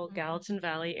into this whole Gallatin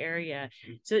Valley area.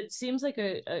 So it seems like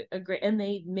a great, and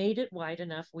they made it wide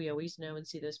enough. We always know and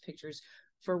see those pictures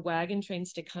for wagon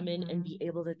trains to come in and be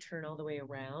able to turn all the way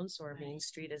around. So our main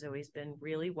street has always been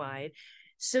really wide.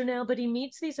 So now, but he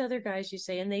meets these other guys, you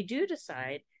say, and they do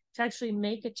decide to actually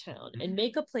make a town and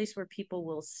make a place where people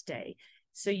will stay.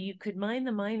 So you could mine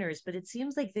the miners, but it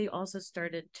seems like they also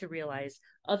started to realize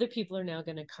other people are now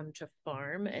going to come to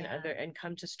farm and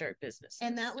come to start businesses.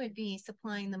 And that would be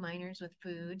supplying the miners with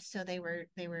food. So they were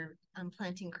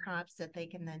planting crops that they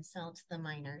can then sell to the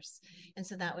miners. And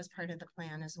so that was part of the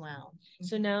plan as well.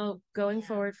 So now going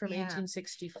forward from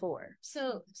 1864.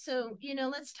 So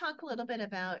let's talk a little bit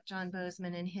about John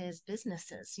Bozeman and his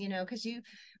businesses, because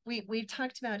we've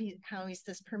talked about how he's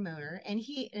this promoter, and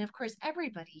of course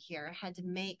everybody here had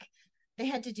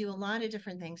to do a lot of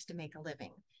different things to make a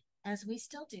living, as we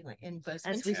still do in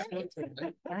Bozeman. As we still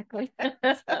do, exactly.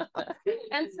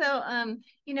 And so,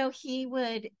 he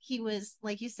was,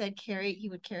 like you said, he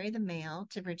would carry the mail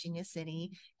to Virginia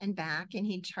City and back, and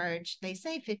he'd charge, they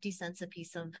say 50 cents a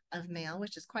piece of mail,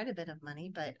 which is quite a bit of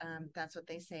money, but that's what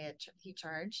they say he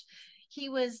charged. He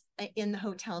was in the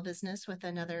hotel business with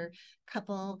another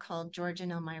couple called George and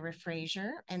Elmira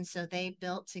Frazier. And so they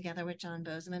built together with John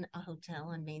Bozeman a hotel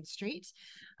on Main Street.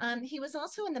 He was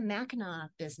also in the Mackinac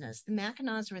business. The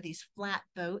Mackinacs were these flat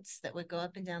boats that would go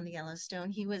up and down the Yellowstone.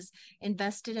 He was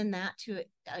invested in that to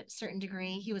a certain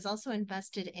degree. He was also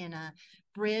invested in a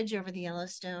bridge over the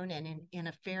Yellowstone and in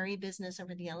a ferry business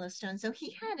over the Yellowstone. So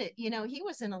he had it, he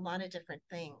was in a lot of different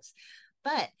things,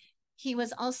 but he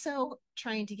was also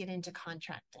trying to get into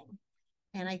contracting.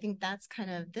 And I think that's kind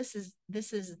of this is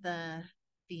the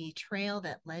trail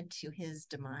that led to his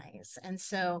demise. And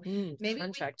so maybe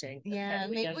contracting.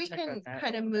 Maybe we can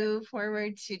kind of move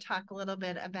forward to talk a little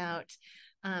bit about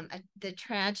the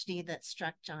tragedy that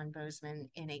struck John Bozeman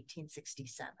in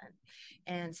 1867.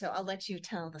 And so I'll let you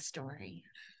tell the story,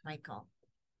 Michael.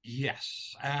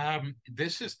 Yes,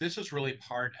 this is really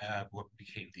part of what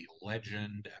became the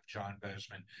legend of John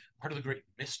Bozeman, part of the great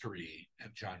mystery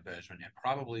of John Bozeman, and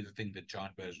probably the thing that John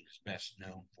Bozeman is best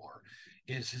known for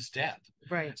is his death.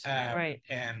 Right, right.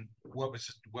 And what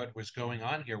was going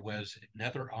on here was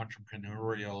another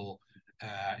entrepreneurial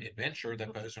adventure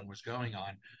that Bozeman was going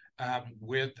on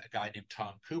with a guy named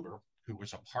Tom Coover, who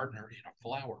was a partner in a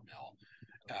flour mill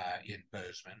in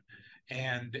Bozeman.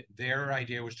 And their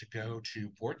idea was to go to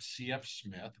Fort C.F.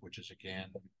 Smith, which is again,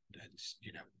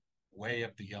 way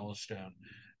up the Yellowstone,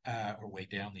 or way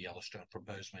down the Yellowstone from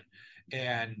Bozeman,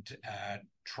 and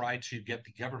try to get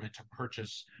the government to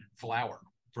purchase flour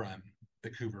from the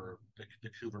Coover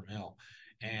mill.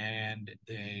 And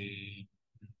they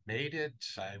made it,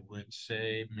 I would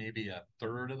say, maybe a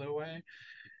third of the way,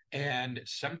 and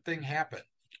something happened.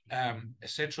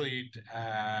 Essentially,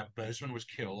 Bozeman was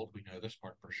killed. We know this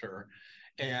part for sure.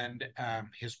 And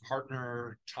his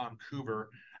partner, Tom Coover,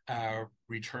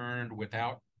 returned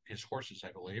without his horses,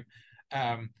 I believe.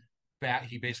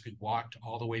 He basically walked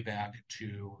all the way back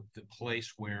to the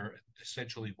place where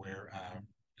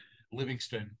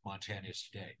Livingston, Montana is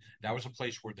today. That was a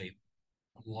place where they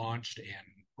launched and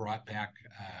brought back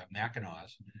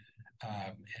Mackinaws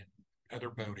and other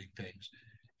boating things.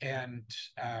 And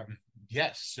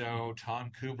yes, so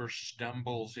Tom Coover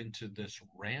stumbles into this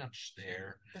ranch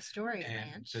there. The Story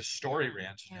Ranch. The Story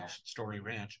Ranch, yeah. Story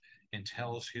Ranch, and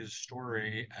tells his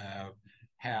story of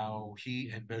how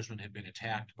he and Bozeman had been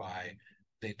attacked by,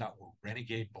 they thought were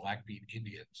renegade Blackfeet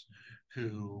Indians,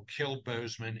 who killed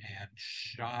Bozeman and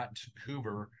shot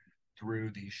Coover through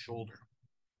the shoulder.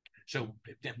 So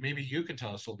maybe you can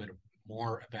tell us a little bit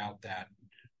more about that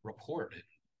report and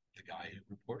the guy who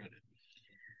reported it.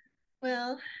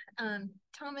 Well,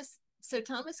 Thomas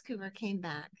Coover came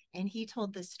back and he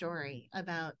told this story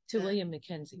about William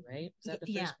Mackenzie, right? Is that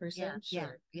the first person?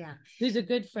 Yeah. Who's a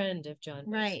good friend of John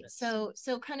Bozeman. Right. So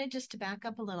kind of just to back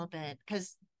up a little bit,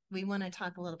 because we want to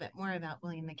talk a little bit more about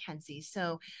William Mackenzie.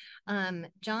 So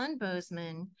John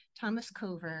Bozeman, Thomas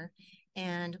Coover,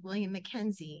 and William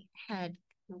Mackenzie had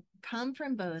come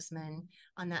from Bozeman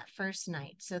on that first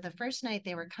night. So the first night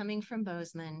they were coming from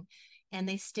Bozeman, and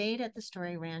they stayed at the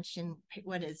Story Ranch in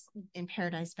what is in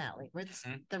Paradise Valley, where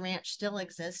the ranch still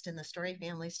exists and the Story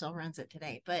family still runs it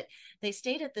today. But they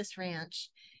stayed at this ranch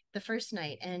the first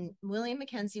night, and William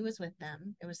Mackenzie was with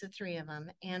them. It was the three of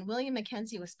them, and William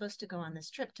Mackenzie was supposed to go on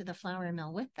this trip to the flour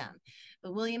mill with them,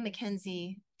 but William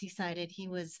Mackenzie decided he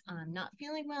was not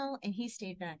feeling well, and he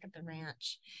stayed back at the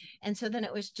ranch. And so then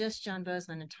it was just John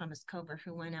Bozeman and Thomas Coover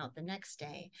who went out the next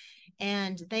day,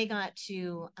 and they got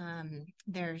to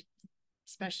their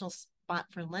special spot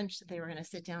for lunch that they were going to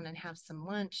sit down and have some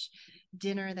lunch,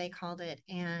 dinner they called it,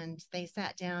 and they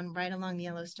sat down right along the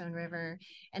Yellowstone River.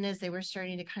 And as they were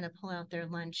starting to kind of pull out their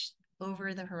lunch,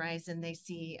 over the horizon they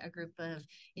see a group of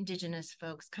indigenous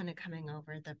folks kind of coming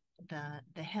over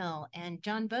the hill, and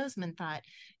John Bozeman thought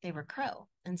they were Crow,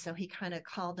 and so he kind of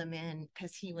called them in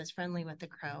because he was friendly with the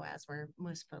Crow, as were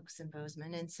most folks in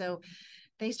Bozeman. And so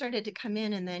they started to come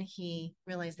in, and then he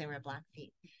realized they were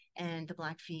Blackfeet, and the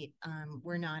Blackfeet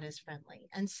were not as friendly.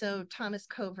 And so Thomas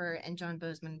Coover and John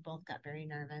Bozeman both got very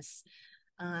nervous.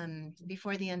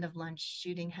 Before the end of lunch,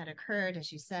 shooting had occurred.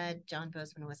 As you said, John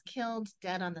Bozeman was killed,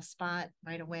 dead on the spot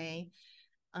right away.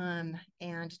 And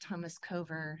Thomas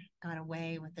Coover got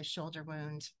away with a shoulder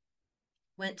wound,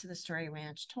 went to the Story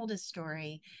Ranch, told his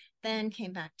story, then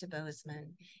came back to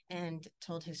Bozeman and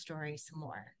told his story some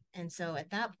more. And so at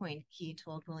that point, he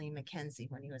told William Mackenzie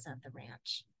when he was at the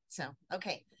ranch. So,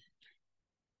 okay.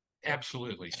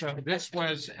 Absolutely. So this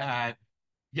was, there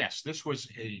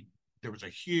was a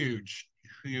huge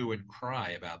hue and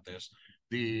cry about this.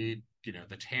 The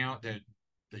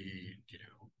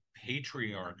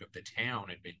patriarch of the town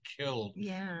had been killed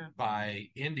by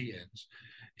Indians.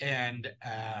 And,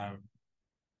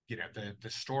 the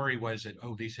story was that,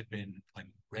 these had been like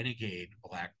renegade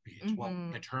Blackfeet. Mm-hmm. Well,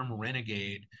 the term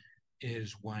renegade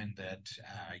is one that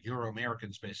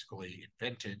Euro-Americans basically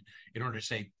invented in order to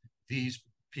say these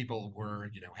people were,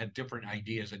 had different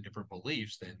ideas and different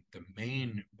beliefs than the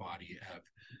main body of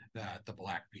the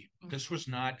Blackfeet. This was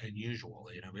not unusual.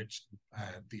 It's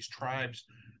these tribes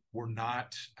were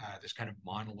not this kind of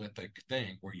monolithic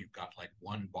thing where you've got like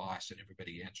one boss and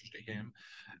everybody answers to him.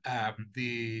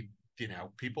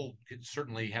 People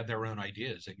certainly had their own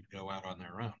ideas. They could go out on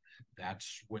their own.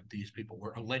 That's what these people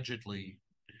were allegedly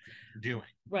doing.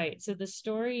 Right. So the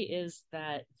story is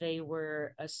that they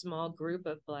were a small group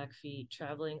of Blackfeet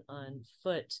traveling on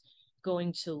foot,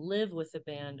 going to live with a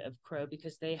band of Crow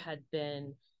because they had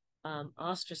been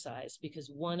ostracized because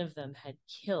one of them had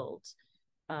killed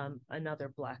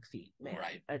another Blackfeet man,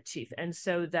 right, a chief, and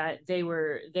so that they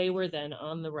were then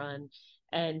on the run,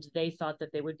 and they thought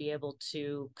that they would be able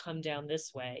to come down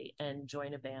this way and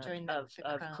join a band of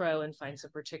Crow and find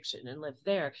some protection and live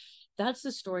there. That's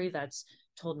the story that's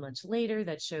told much later,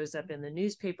 that shows up in the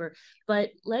newspaper.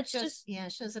 But let's just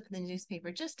it shows up in the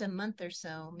newspaper just a month or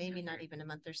so, maybe not even a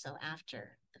month or so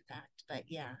after the fact, but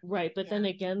right. But then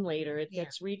again later it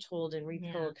gets retold and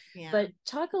retold. But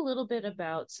talk a little bit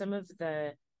about some of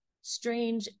the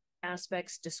strange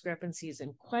aspects, discrepancies,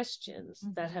 and questions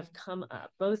that have come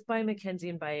up both by Mackenzie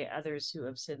and by others who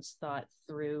have since thought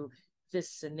through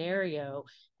this scenario,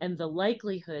 and the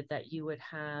likelihood that you would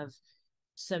have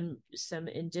some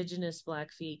indigenous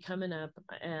Blackfeet coming up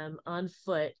on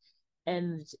foot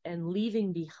and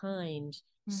leaving behind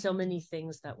so many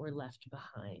things that were left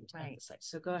behind at the site.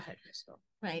 So go ahead, Crystal.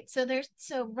 Right.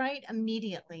 So right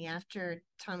immediately after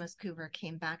Thomas Coover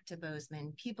came back to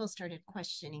Bozeman, people started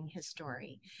questioning his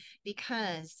story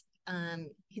because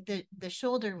the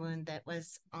shoulder wound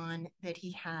that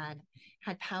he had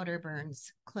powder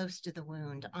burns close to the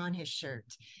wound on his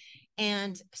shirt.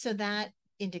 And so that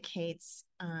indicates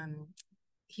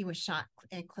he was shot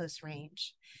at close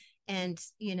range. And,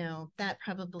 that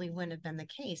probably wouldn't have been the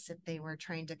case if they were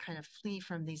trying to kind of flee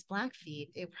from these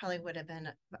Blackfeet. It probably would have been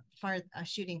a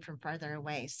shooting from farther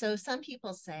away. So some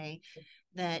people say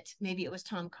that maybe it was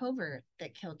Tom Covert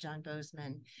that killed John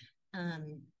Bozeman.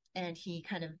 And he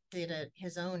kind of did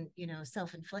his own,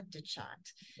 self-inflicted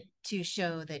shot to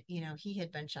show that, he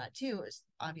had been shot too. It was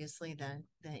obviously the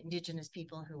indigenous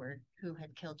people who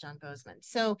had killed John Bozeman.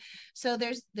 So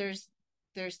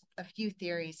there's a few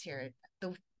theories here.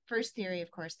 The first theory,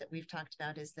 of course, that we've talked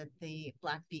about is that the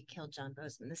Blackfeet killed John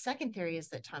Bozeman. The second theory is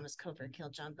that Thomas Covert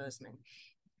killed John Bozeman.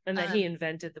 And that he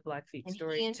invented the Blackfeet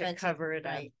story to cover it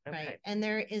up. Okay. Right. And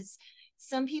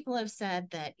some people have said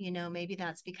that, maybe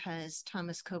that's because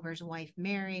Thomas Covert's wife,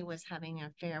 Mary, was having an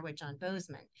affair with John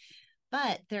Bozeman.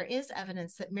 But there is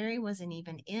evidence that Mary wasn't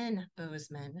even in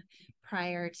Bozeman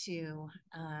prior to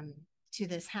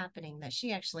this happening, that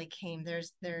she actually came.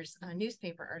 There's a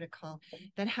newspaper article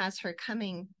that has her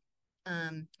coming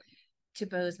to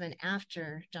Bozeman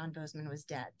after John Bozeman was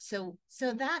dead. So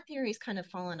that theory's kind of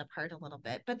fallen apart a little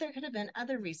bit, but there could have been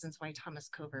other reasons why Thomas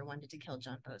Covert wanted to kill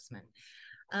John Bozeman.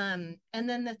 And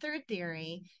then the third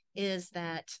theory is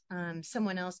that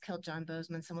someone else killed John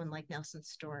Bozeman, someone like Nelson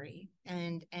Story.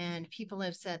 And people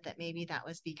have said that maybe that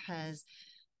was because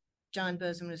John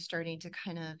Bozeman was starting to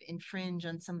kind of infringe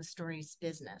on some of Story's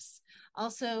business.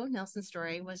 Also, Nelson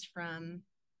Story was from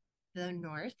the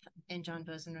north and John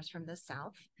Bozeman was from the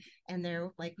south, and there,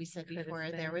 like we said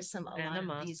before, there was a lot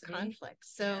of these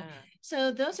conflicts.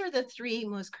 So those are the three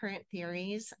most current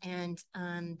theories. And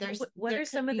what are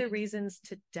some of the reasons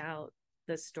to doubt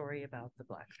the story about the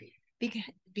Blackfeet?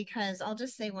 Because I'll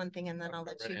just say one thing and then I'll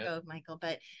let you go, Michael.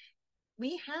 But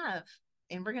we have,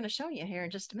 and we're going to show you here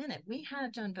in just a minute, we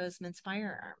have John Bozeman's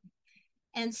firearm.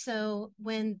 And so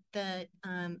when the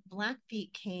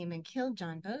Blackfeet came and killed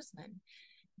John Bozeman,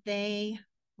 they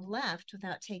left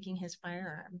without taking his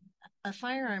firearm. A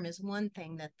firearm is one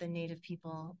thing that the Native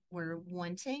people were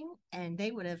wanting, and they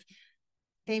would have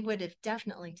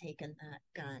definitely taken that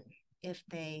gun if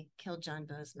they killed John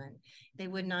Bozeman. They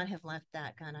would not have left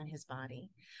that gun on his body.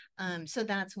 So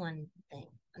that's one thing.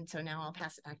 And so now I'll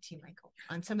pass it back to you, Michael,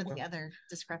 on some of the other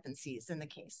discrepancies in the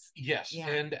case. Yes. Yeah.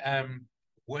 And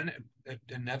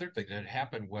another thing that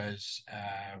happened was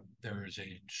there was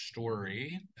a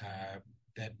story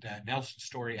that Nelson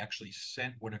Story actually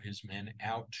sent one of his men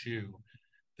out to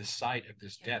the site of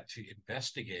this death to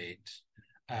investigate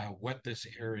what this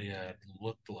area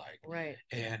looked like. Right.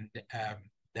 And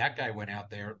that guy went out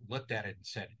there, looked at it, and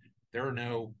said, there are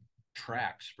no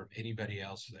tracks from anybody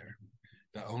else there.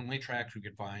 The only tracks we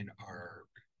could find are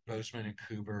Bozeman and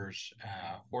Coover's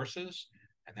horses,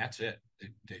 and that's it.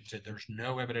 They said there's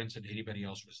no evidence that anybody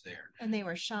else was there. And they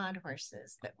were shod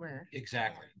horses that were...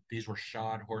 Exactly. These were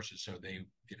shod horses, so they...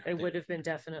 It would have been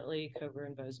definitely Coover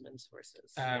and Bozeman's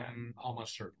horses.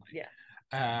 Almost certainly.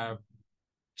 Yeah.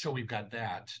 So we've got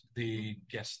that. The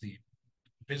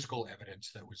physical evidence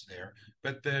that was there,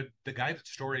 but the guy that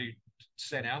story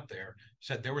sent out there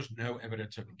said there was no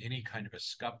evidence of any kind of a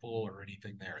scuffle or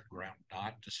anything there. The ground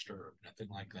not disturbed, nothing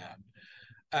like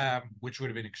that. Which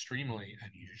would have been extremely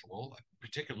unusual,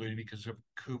 particularly because of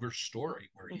Coover's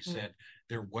story, where he said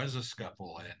there was a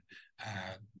scuffle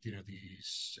and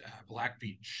these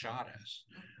Blackfeet shot us.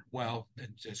 Well,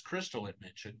 as Crystal had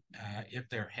mentioned, if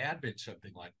there had been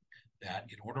something like that,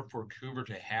 in order for Coover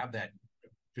to have that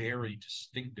very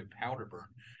distinctive powder burn,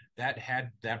 that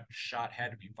shot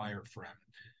had to be fired from,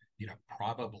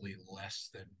 probably less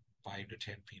than 5 to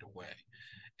 10 feet away,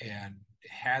 and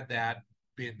had that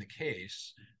been the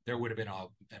case, there would have been a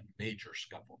major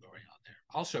scuffle going on there.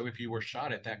 Also, if you were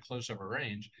shot at that close of a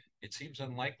range, it seems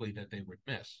unlikely that they would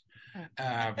miss.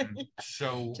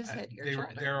 So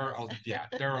there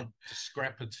are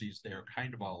discrepancies there,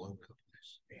 kind of all over the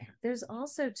place. There's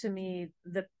also, to me,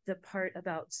 the part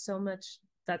about so much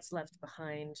that's left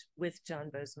behind with John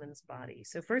Bozeman's body.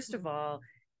 So first of all,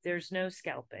 there's no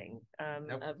scalping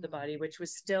of the body, which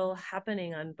was still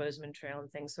happening on Bozeman Trail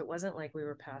and things. So it wasn't like we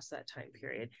were past that time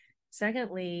period.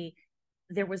 Secondly,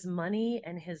 there was money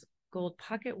and his gold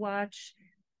pocket watch,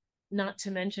 not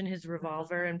to mention his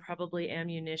revolver and probably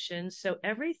ammunition. So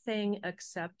everything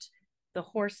except the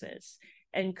horses.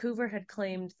 And Coover had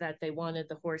claimed that they wanted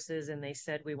the horses, and they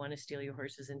said, we want to steal your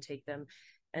horses and take them,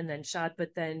 and then shot.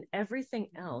 But then everything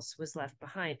else was left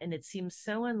behind. And it seems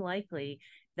so unlikely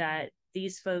that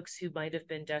these folks who might have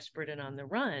been desperate and on the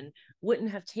run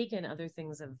wouldn't have taken other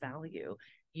things of value,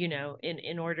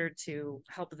 in order to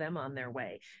help them on their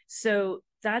way. So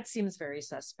that seems very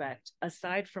suspect,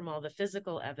 aside from all the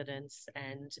physical evidence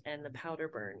and the powder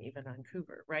burn, even on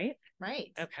Coover, right?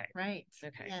 Right. Okay. Right.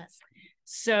 Okay. Yes.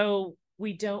 So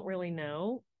we don't really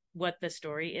know what the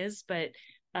story is, but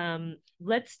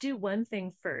let's do one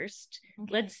thing first.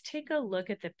 Okay. Let's take a look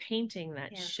at the painting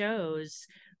that shows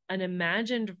an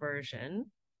imagined version.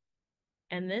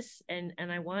 And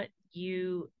I want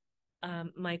you,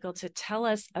 Michael, to tell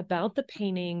us about the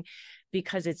painting,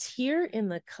 because it's here in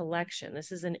the collection.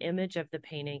 This is an image of the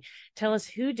painting. Tell us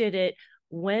who did it,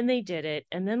 when they did it,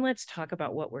 and then let's talk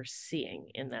about what we're seeing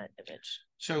in that image.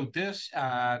 So this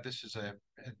is an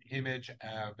image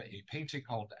of a painting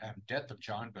called Death of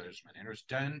John Bozeman, and it was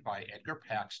done by Edgar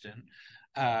Paxton,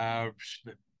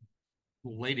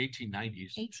 late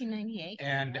 1890s. 1898.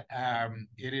 And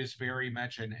it is very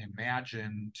much an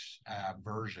imagined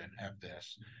version of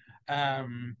this.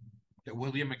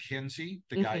 William McKenzie,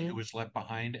 the guy who was left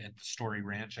behind at the Story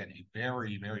Ranch and a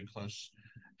very, very close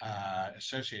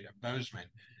associate of Bozeman,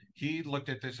 he looked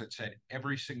at this and said,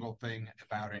 every single thing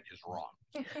about it is wrong.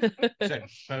 Said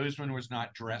Bozeman was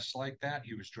not dressed like that.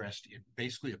 He was dressed in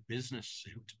basically a business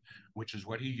suit, which is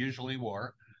what he usually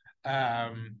wore.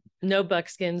 No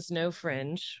buckskins, no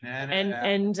fringe,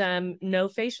 and no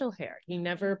facial hair. He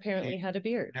never apparently had a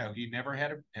beard. No, he never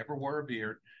wore a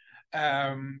beard.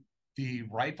 The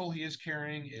rifle he is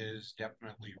carrying is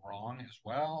definitely wrong as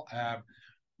well.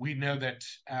 We know that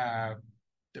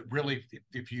really,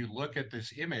 if you look at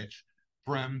this image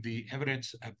from the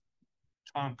evidence of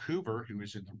Tom Coover, who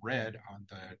is in the red on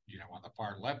the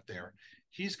far left there,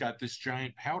 he's got this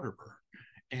giant powder burn.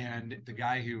 And the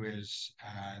guy who is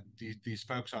these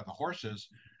folks on the horses,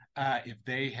 if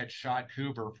they had shot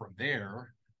Coover from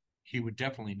there, he would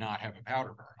definitely not have a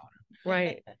powder burn on him.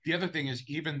 Right. The other thing is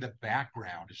even the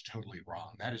background is totally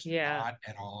wrong. That is not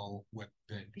at all what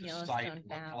the site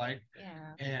looked like.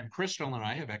 Yeah. And Crystal and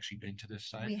I have actually been to this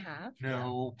site. We have.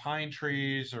 No pine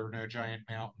trees or no giant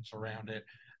mountains around it.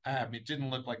 It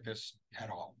didn't look like this at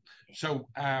all. So,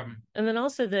 and then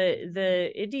also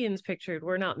the Indians pictured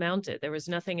were not mounted. There was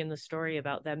nothing in the story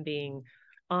about them being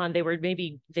on. They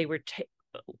were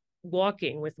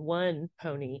walking with one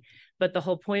pony, but the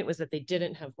whole point was that they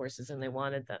didn't have horses and they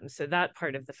wanted them. So that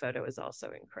part of the photo is also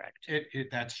incorrect.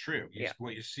 That's true.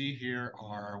 What you see here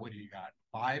are, what do you got?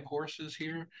 5 horses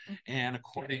here, and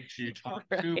according to Tom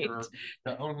Coover,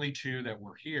 the only 2 that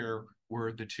were here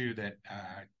were the 2 that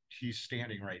he's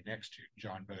standing right next to,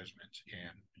 John Bozeman's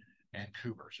and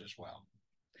Coover's as well.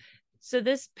 So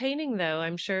this painting, though,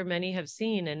 I'm sure many have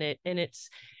seen, and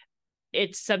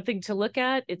it's something to look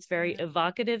at. It's very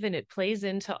evocative, and it plays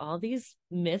into all these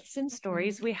myths and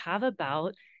stories we have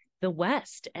about the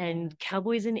West and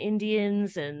cowboys and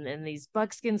Indians and these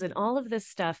buckskins and all of this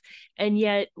stuff. And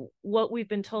yet what we've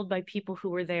been told by people who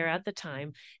were there at the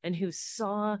time and who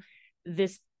saw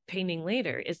this painting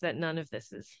later is that none of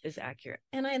this is accurate.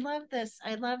 And I love this.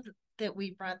 I love that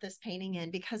we brought this painting in,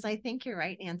 because I think you're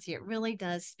right, Nancy. It really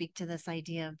does speak to this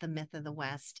idea of the myth of the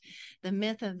West, the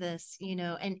myth of this,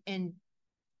 and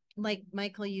like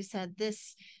Michael, you said,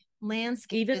 this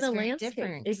landscape even is the very landscape,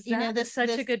 different. exactly. You know, that's such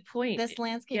a good point. This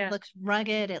landscape looks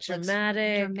rugged, it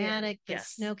dramatic, looks dramatic, the yes.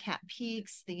 snow-capped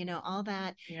peaks, the, you know, all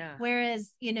that. Yeah.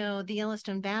 Whereas, you know, the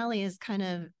Yellowstone Valley is kind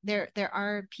of, there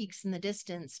are peaks in the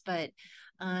distance, but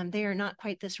they are not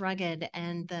quite this rugged,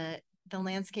 and the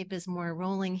landscape is more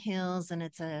rolling hills, and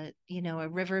it's a, you know, a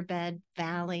riverbed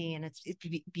valley, and it's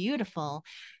beautiful,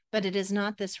 but it is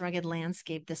not this rugged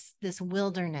landscape, this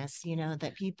wilderness, you know,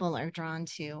 that people are drawn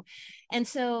to. And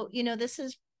so, you know, this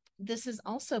is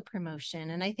also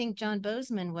promotion. And I think John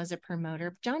Bozeman was a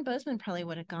promoter. John Bozeman probably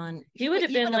would have gone. He would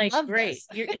have been like, great.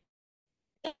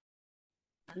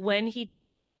 When he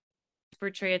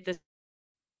portray at this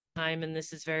time, and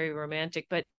this is very romantic,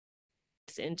 but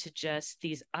into just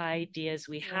these ideas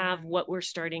we have, what we're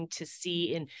starting to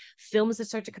see in films that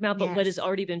start to come out, but what has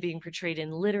already been being portrayed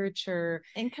in literature,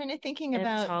 and kind of thinking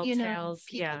about, you know,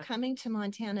 people coming to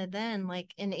Montana then,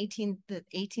 like in the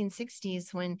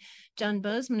 1860s, when John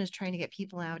Bozeman was trying to get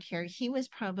people out here, he was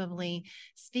probably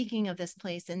speaking of this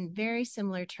place in very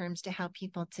similar terms to how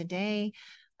people today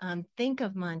think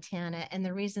of Montana. And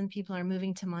the reason people are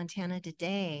moving to Montana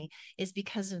today is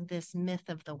because of this myth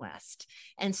of the West.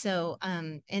 And so,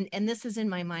 and this is in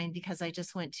my mind because I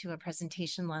just went to a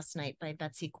presentation last night by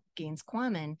Betsy Gaines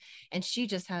Quammen, and she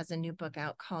just has a new book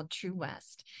out called True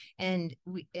West. And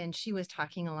she was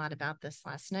talking a lot about this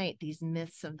last night, these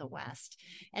myths of the West.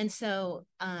 And so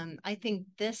I think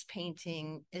this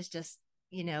painting is just,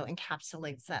 you know,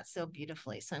 encapsulates that so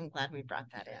beautifully. So I'm glad we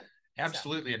brought that in.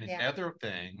 Absolutely. And another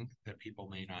thing that people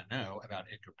may not know about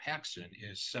Edgar Paxton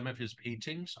is some of his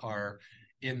paintings are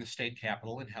in the state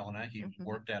capitol in Helena. He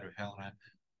worked out of Helena,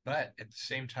 but at the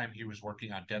same time he was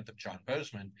working on Death of John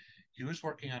Bozeman, he was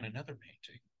working on another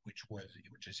painting,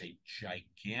 which is a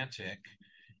gigantic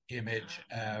image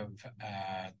of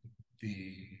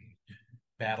the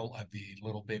Battle of the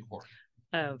Little Bighorn.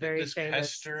 Oh, very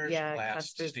famous.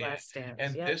 Custer's Last Stand.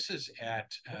 And this is at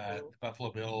the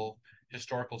Buffalo Bill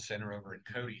Historical Center over in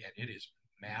Cody, and it is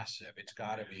massive. It's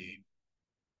got to be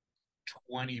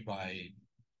 20 by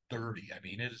 30. I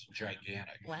mean, it is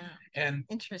gigantic. Wow. And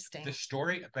interesting. The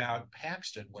story about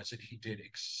Paxton was that he did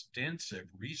extensive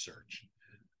research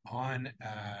on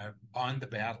the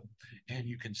battle, and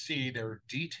you can see there are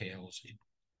details,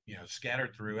 you know,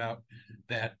 scattered throughout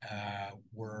that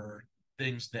were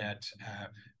things that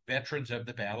veterans of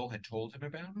the battle had told him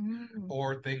about,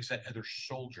 or things that other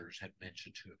soldiers had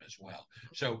mentioned to him as well.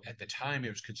 So at the time, it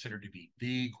was considered to be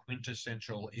the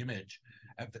quintessential image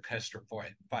of the Custer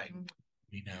fight.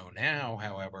 We know now,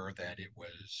 however, that it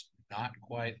was not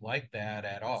quite like that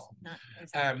at all.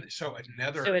 So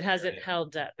it hasn't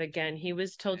held up. Again, he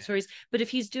was told stories, but if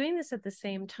he's doing this at the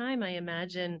same time, I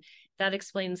imagine that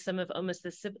explains some of almost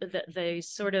the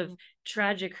sort of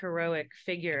tragic heroic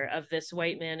figure of this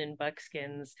white man in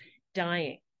buckskins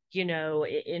dying, you know,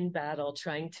 in battle,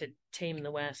 trying to tame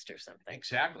the West or something.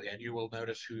 Exactly. And you will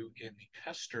notice who in the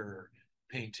Custer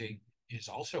painting is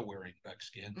also wearing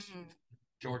buckskins.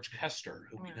 George Custer,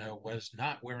 who we know was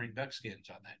not wearing buckskins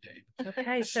on that day.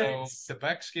 Okay, so the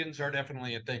buckskins are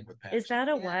definitely a thing with Paxton. Is that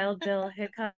a Wild Bill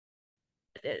Hickok?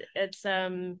 It's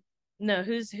no,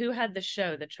 who had the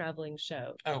show, the traveling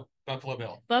show? Oh, Buffalo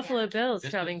Bill. Buffalo Bill's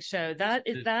traveling show. That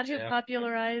is that who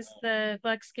popularized the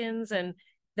buckskins, and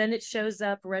then it shows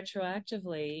up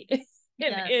retroactively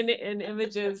in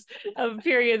images of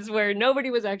periods where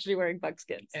nobody was actually wearing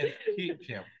buckskins. And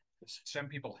some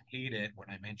people hate it when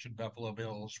I mention Buffalo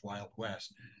Bill's Wild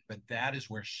West, but that is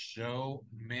where so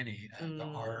many of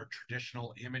our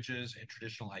traditional images and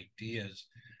traditional ideas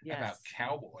about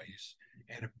cowboys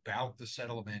and about the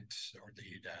settlement or the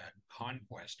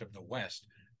conquest of the West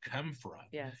come from.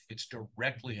 Yes. It's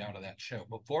directly out of that show.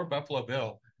 Before Buffalo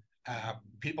Bill,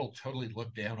 people totally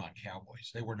looked down on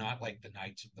cowboys. They were not like the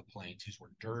Knights of the Plains. These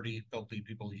were dirty, filthy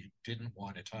people you didn't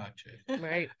want to talk to.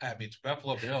 Right. It's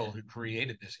Buffalo Bill who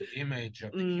created this image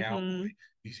of the cowboy,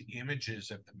 these images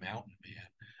of the mountain man.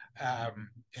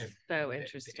 So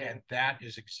interesting. And that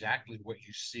is exactly what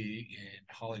you see in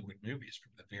Hollywood movies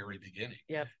from the very beginning.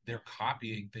 Yep. They're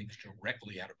copying things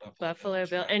directly out of Buffalo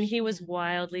Bill. And he was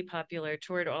wildly popular,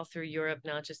 toured all through Europe,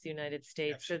 not just the United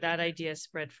States. Absolutely. So that idea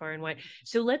spread far and wide.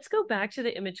 So let's go back to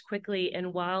the image quickly.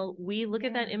 And while we look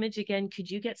at that image again,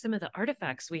 could you get some of the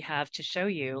artifacts we have to show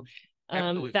you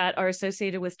that are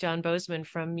associated with John Bozeman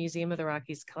from Museum of the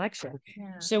Rockies collection?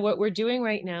 Yeah. So what we're doing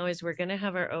right now is we're going to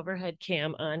have our overhead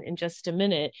cam on in just a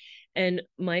minute. And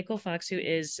Michael Fox, who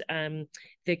is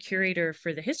the curator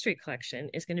for the history collection,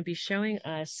 is going to be showing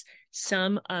us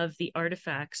some of the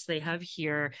artifacts they have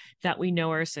here that we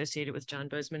know are associated with John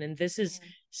Bozeman. And this is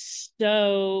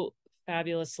so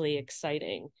fabulously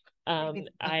exciting And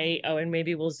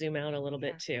maybe we'll zoom out a little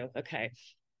bit too. Okay.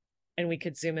 And we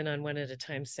could zoom in on one at a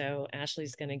time. So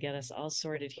Ashley's going to get us all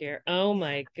sorted here. Oh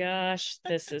my gosh,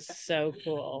 this is so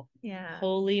cool. Yeah.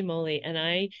 Holy moly. And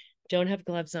I don't have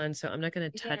gloves on, so I'm not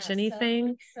going to touch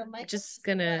anything. So just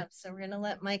going to. So we're going to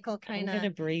let Michael kind of. I'm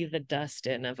going to breathe the dust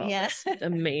in of all this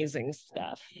amazing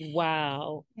stuff.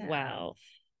 Wow. Yeah. Wow.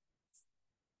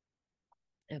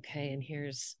 Okay. And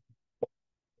here's.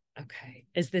 Okay.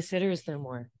 Is this it or is there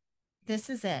more?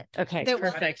 This is it. Okay, there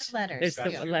perfect. Letters.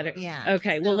 There's the letter. Yeah.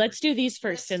 Okay, well, let's do these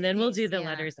first, and then we'll do the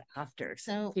letters after.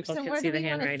 So people can where see do we the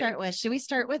handwriting. Start with? Should we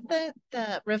start with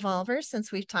the revolver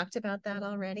since we've talked about that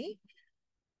already?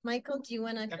 Michael, do you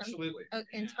want to absolutely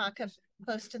and talk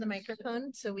close to the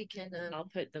microphone so we can? I'll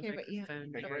put the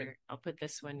microphone. I'll put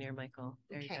this one near Michael.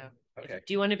 There you go. Okay.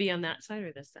 Do you want to be on that side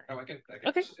or this side? Oh, I can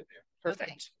okay. Sit there.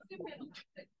 Perfect.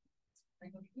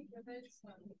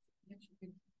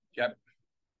 Yep.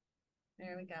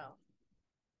 There we go.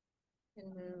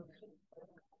 And move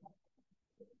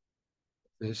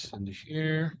this into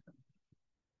here.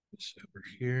 This over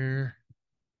here.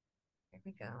 There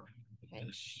we go. Okay.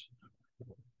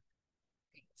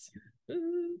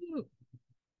 Ooh.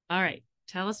 All right.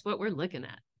 Tell us what we're looking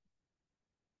at.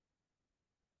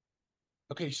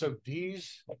 Okay, so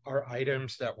these are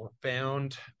items that were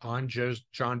found on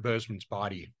John Bozeman's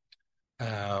body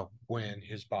when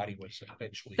his body was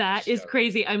eventually That discovered. is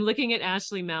crazy. I'm looking at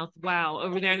Ashley mouth. Wow,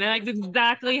 over there. And that's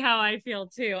exactly how I feel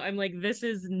too. I'm like, this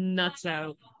is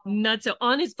nutso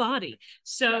on his body.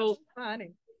 So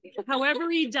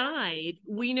however he died,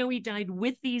 we know he died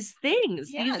with these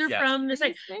things. Yes, these are from the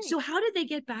site. So how did they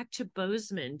get back to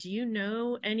Bozeman? Do you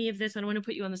know any of this? I don't want to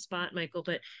put you on the spot, Michael,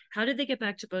 but how did they get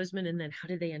back to Bozeman, and then how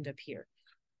did they end up here?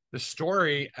 The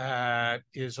story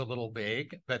is a little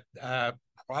vague, but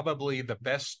probably the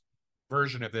best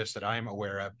version of this that I'm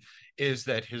aware of is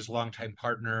that his longtime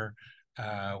partner,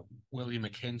 William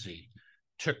McKenzie,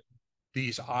 took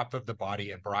these off of the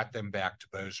body and brought them back to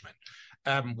Bozeman.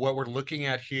 What we're looking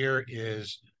at here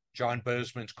is John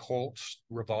Bozeman's Colt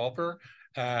revolver.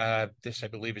 This, I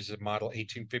believe, is a model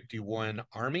 1851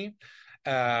 Army.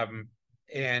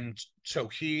 And so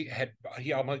he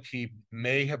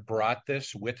may have brought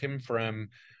this with him from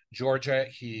Georgia.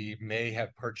 He may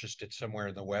have purchased it somewhere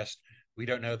in the West. We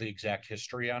don't know the exact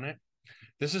history on it.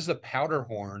 This is the powder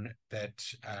horn that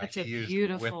that's a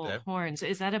beautiful horn. So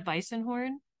is that a bison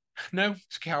horn? No,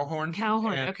 it's cow horn. Cow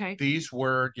horn. And okay. These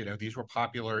were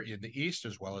popular in the East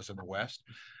as well as in the West.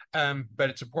 But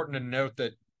it's important to note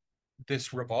that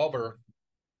this revolver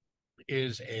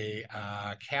is a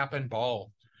cap and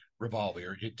ball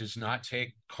revolver. It does not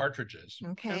take cartridges.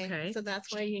 Okay. So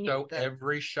that's why you need. So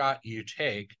every shot you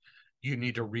take, you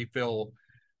need to refill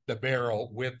the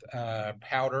barrel with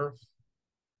powder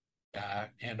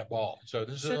and a ball. So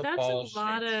this is a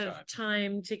lot of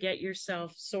time to get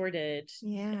yourself sorted.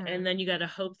 Yeah. And then you got to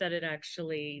hope that it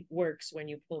actually works when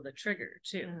you pull the trigger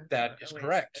too. That is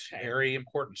correct. Okay. Very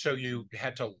important. So you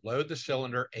had to load the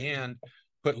cylinder and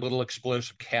put little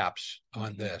explosive caps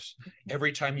on this.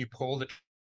 Every time you pull the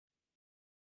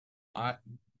not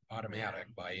automatic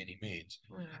by any means.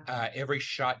 Every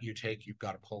shot you take, you've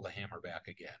got to pull the hammer back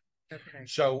again. Okay.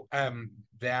 So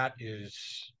that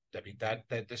is,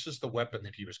 this is the weapon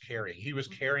that he was carrying. He was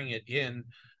carrying it in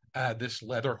this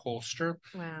leather holster.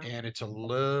 Wow. And it's a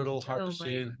little hard to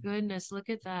see. Goodness, look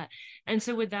at that. And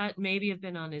so would that maybe have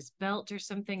been on his belt or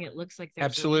something? It looks like there's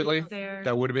absolutely there.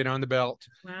 That would have been on the belt.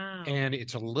 Wow. And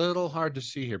it's a little hard to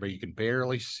see here, but you can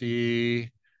barely see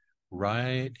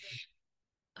right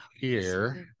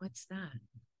here. What's that?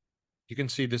 You can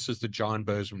see this is the John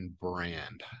Bozeman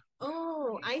brand.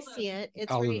 Oh, I see it.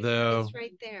 It's right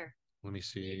there. Let me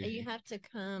see. You have to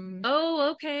come.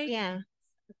 Oh, okay. Yeah.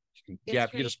 You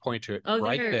can just point to it. Oh,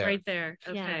 right there. Right there.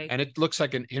 Okay. Yeah. And it looks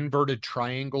like an inverted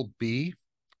triangle B.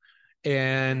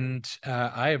 And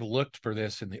I have looked for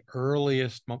this in the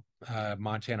earliest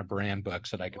Montana brand books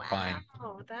that I could find.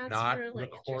 Oh, that's not really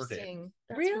recorded. Interesting.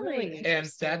 Really? And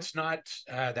that's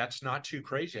not too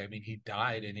crazy. I mean, he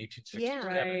died in 1867. Yeah,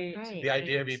 right. The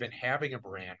idea of even having a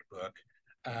brand book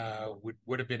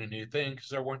would have been a new thing because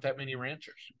there weren't that many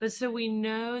ranchers. But so we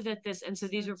know that and so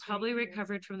these were probably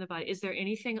recovered from the body. Is there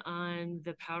anything on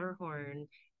the powder horn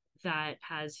that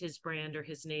has his brand or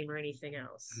his name or anything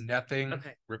else? Nothing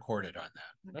recorded on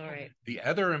that. Okay. All right. The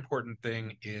other important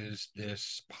thing is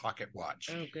this pocket watch.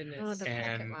 Oh, goodness. Oh, the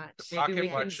pocket watch. The pocket Maybe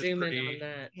we watch can zoom in on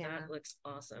that. Yeah. That looks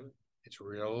awesome. It's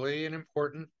really an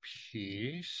important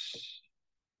piece.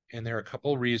 And there are a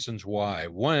couple reasons why.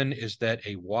 One is that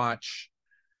a watch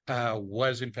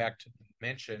was in fact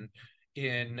mentioned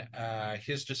in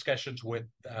his discussions with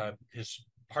his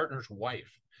partner's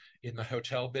wife in the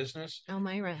hotel business.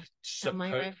 Elmira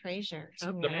Fraser.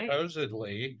 Okay.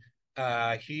 Supposedly,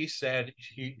 he said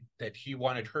that he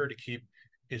wanted her to keep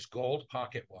his gold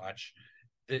pocket watch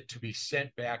that to be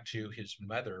sent back to his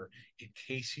mother in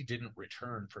case he didn't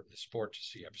return from the sport to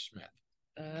C.F. Smith.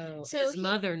 Oh, So his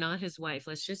mother, not his wife.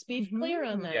 Let's just be clear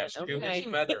on that. Yes, to his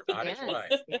mother, not his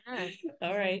wife. Yes.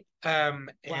 All right.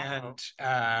 And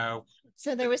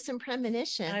so there was some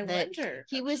premonition that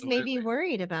he was maybe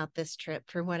worried about this trip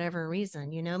for whatever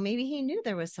reason. You know, maybe he knew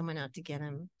there was someone out to get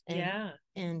him.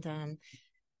 And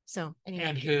so anyway,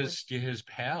 and his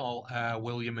pal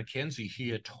William Mackenzie, he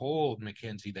had told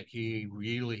Mackenzie that he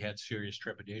really had serious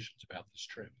trepidations about this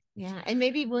trip. Yeah, and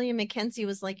maybe William Mackenzie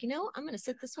was like, I'm going to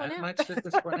sit this one out. I might sit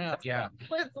this one out. Yeah,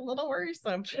 it's a little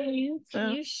worrisome. Can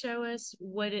you show us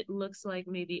what it looks like?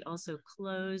 Maybe also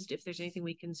closed, if there's anything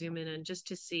we can zoom in on, just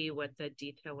to see what the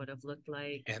detail would have looked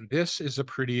like. And this is a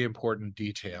pretty important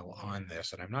detail on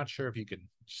this, and I'm not sure if you can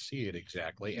see it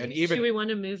exactly. And even do we want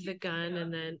to move the gun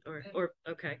and then, or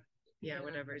okay, yeah,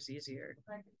 whatever is easier.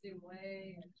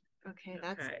 Okay,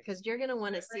 that's because you're going to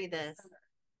want to see this.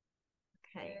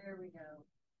 Okay, there we go.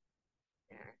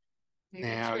 There.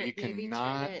 Now you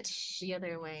cannot the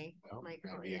other way. Well,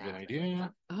 that'd be a good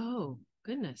idea. Oh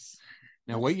goodness!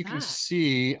 Now what you can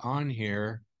see on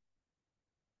here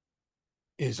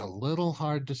is a little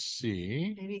hard to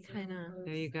see. Maybe kind of.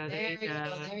 There you go. There you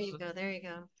go. There you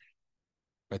go.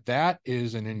 But that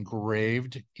is an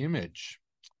engraved image,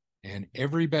 and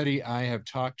everybody I have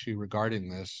talked to regarding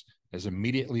this has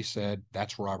immediately said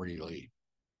that's Robert E. Lee.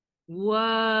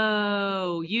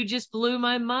 Whoa, you just blew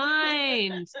my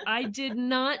mind. I did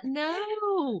not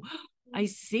know. I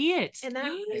see it. And that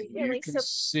really you can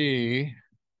see.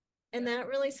 And that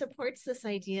really supports this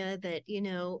idea that,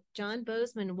 John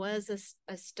Bozeman was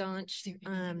a staunch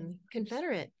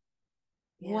Confederate.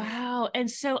 Yeah. Wow.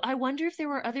 And so I wonder if there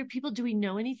were other people. Do we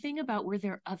know anything about, were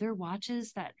there other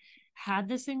watches that had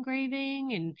this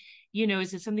engraving? And,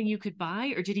 is it something you could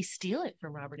buy, or did he steal it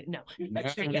from Robert? No.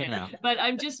 But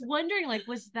I'm just wondering,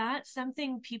 was that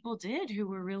something people did who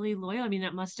were really loyal? I mean,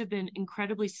 that must have been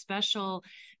incredibly special.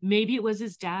 Maybe it was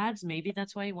his dad's. Maybe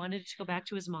that's why he wanted to go back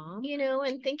to his mom.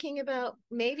 And thinking about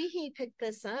maybe he picked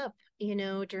this up,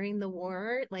 during the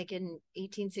war, like in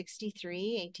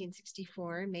 1863,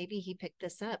 1864, maybe he picked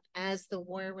this up as the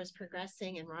war was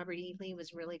progressing and Robert E. Lee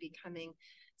was really becoming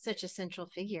such a central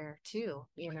figure too,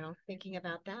 thinking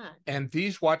about that. And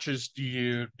these watches, do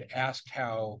you ask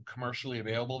how commercially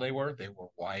available they were? They were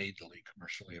widely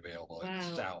commercially available in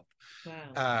the South.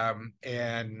 Wow.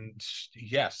 And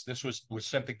yes, this was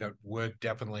something that would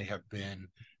definitely have been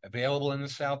available in the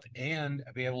South and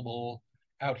available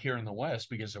out here in the West,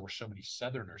 because there were so many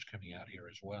Southerners coming out here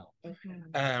as well.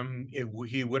 Okay.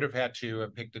 He would have had to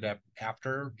have picked it up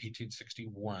after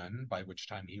 1861, by which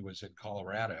time he was in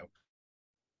Colorado.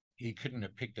 He couldn't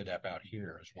have picked it up out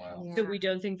here as well. So we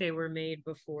don't think they were made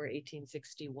before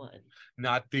 1861.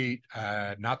 Not the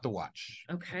watch.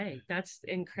 Okay, that's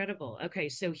incredible. Okay,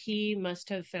 so he must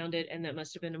have found it, and that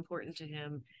must have been important to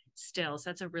him still. So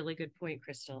that's a really good point,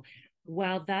 Crystal.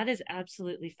 Wow, that is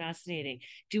absolutely fascinating.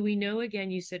 Do we know, again,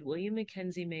 you said William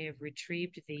Mackenzie may have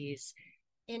retrieved these.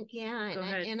 And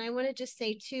I want to just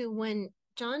say too, when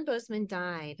John Bozeman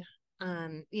died,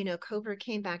 Cover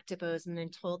came back to Bozeman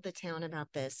and told the town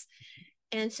about this.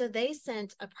 And so they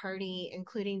sent a party,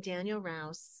 including Daniel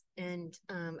Rouse and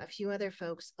a few other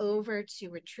folks, over to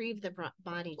retrieve the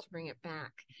body to bring it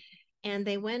back. And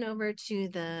they went over to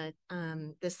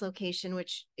this location,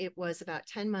 which it was about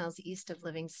 10 miles east of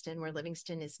Livingston, where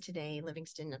Livingston is today.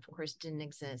 Livingston, of course, didn't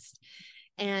exist.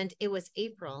 And it was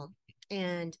April.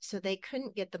 And so they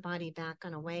couldn't get the body back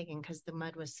on a wagon because the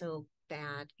mud was so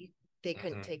bad. They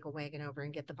couldn't take a wagon over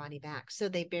and get the body back. So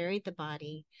they buried the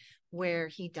body where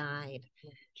he died.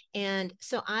 And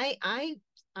so I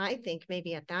think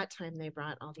maybe at that time they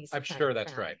brought all these. I'm sure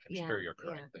that's right. I'm sure you're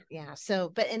correct. Yeah.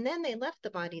 So, and then they left the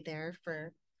body there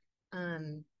for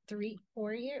 3-4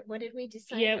 years. What did we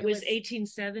decide? Yeah, it was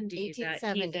 1870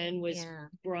 that he then was Yeah.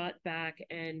 brought back,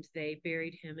 and they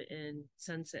buried him in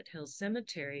Sunset Hills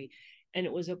Cemetery. And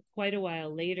it was quite a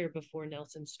while later before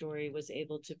Nelson Story was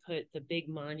able to put the big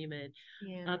monument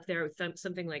up there,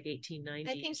 something like 1890.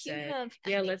 I think said. you have.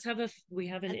 Yeah, we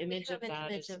have an image of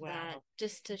that as well.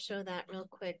 Just to show that real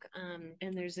quick.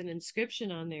 And there's an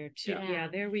inscription on there too. Yeah,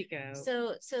 there we go.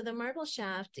 So the marble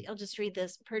shaft, I'll just read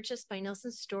this, purchased by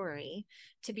Nelson Story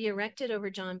to be erected over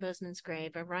John Bozeman's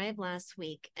grave, arrived last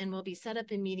week and will be set up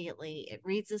immediately. It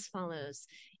reads as follows: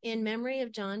 in memory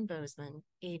of John Bozeman,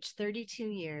 aged 32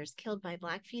 years, killed killed by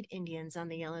Blackfeet Indians on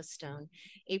the Yellowstone,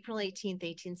 April 18th,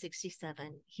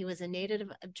 1867. He was a native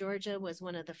of Georgia, was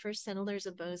one of the first settlers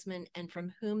of Bozeman, and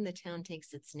from whom the town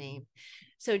takes its name.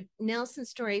 So Nelson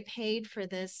Story paid for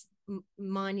this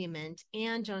monument,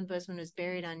 and John Bozeman was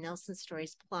buried on Nelson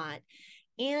Story's plot.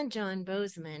 And John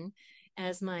Bozeman,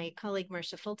 as my colleague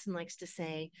Marcia Fulton likes to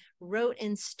say, wrote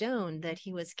in stone that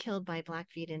he was killed by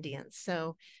Blackfeet Indians.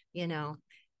 So, you know,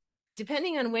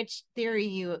 depending on which theory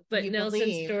you Nelson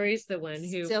believe, Story's the one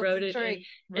who wrote it.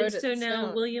 And so now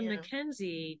stone, William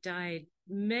Mackenzie died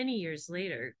many years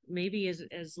later, maybe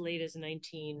as late as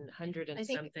 1900 and I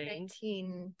think something.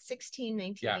 1916,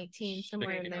 1918,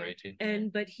 somewhere in there.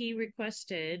 And but he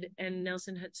requested, and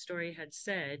Nelson Story had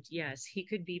said, yes, he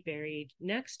could be buried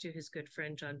next to his good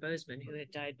friend John Bozeman, who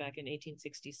had died back in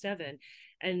 1867.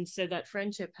 And so that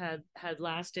friendship had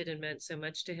lasted and meant so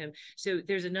much to him. So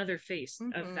there's another face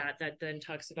of that then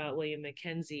talks about William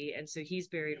Mackenzie. And so he's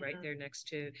buried right there next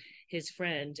to his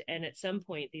friend. And at some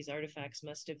point, these artifacts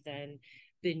must have then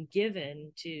been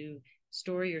given to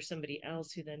Story or somebody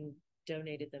else who then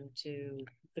donated them to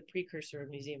the precursor of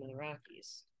Museum of the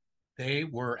Rockies. They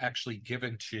were actually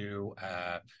given to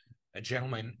a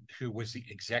gentleman who was the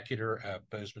executor of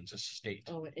Bozeman's estate.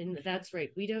 Oh, and that's right.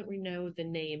 We don't know the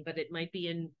name, but it might be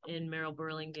in Merrill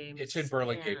Burlingame. It's in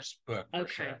Burlingame's book.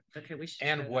 Okay. Sure. Okay. We should.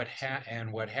 And what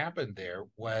happened there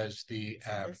was the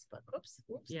this book. Oops.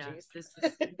 Yeah. This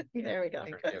is, there we go.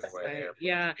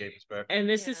 Yeah. And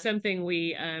this is something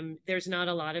we there's not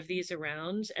a lot of these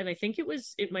around, and I think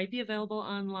it might be available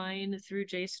online through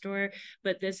JSTOR,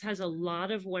 but this has a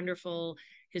lot of wonderful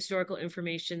historical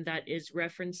information that is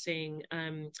referencing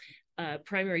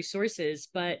primary sources.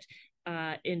 But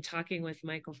in talking with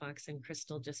Michael Fox and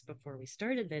Crystal just before we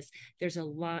started this, there's a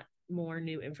lot more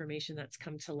new information that's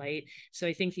come to light. So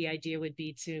I think the idea would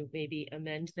be to maybe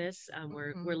amend this.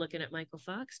 We're looking at Michael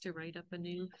Fox to write up a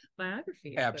new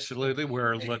biography. Absolutely,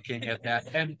 we're looking at that.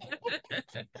 And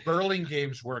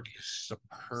Burlingame's work is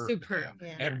superb.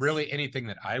 Yes. And really anything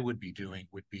that I would be doing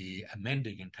would be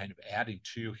amending and kind of adding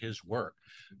to his work.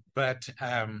 But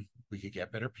we could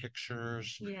get better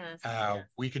pictures. Yes.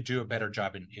 We could do a better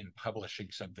job in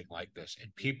publishing something like this.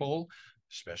 And people,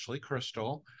 especially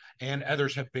Crystal and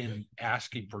others, have been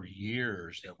asking for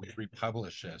years that we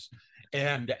republish this.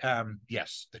 And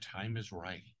yes, the time is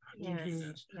right.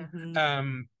 Yes.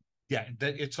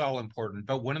 It's all important.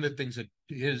 But one of the things that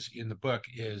is in the book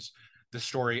is the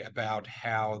story about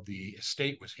how the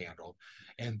estate was handled.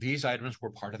 And these items were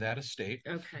part of that estate.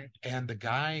 Okay. And the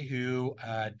guy who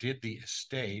did the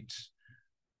estate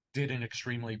did an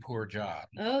extremely poor job.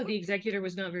 Oh, the executor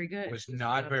was not very good. Was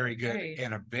not very good. Right.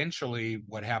 And eventually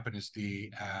what happened is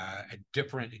a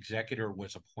different executor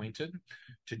was appointed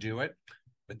to do it.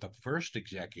 But the first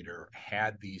executor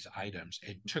had these items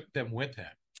and took them with him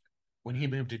when he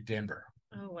moved to Denver.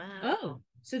 Oh, wow. Oh,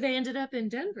 so they ended up in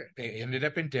Denver. They ended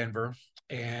up in Denver.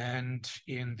 And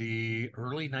in the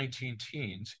early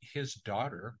 19-teens, his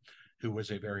daughter, who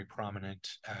was a very prominent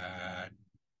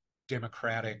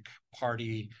Democratic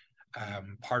Party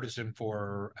partisan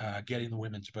for getting the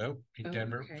women's vote in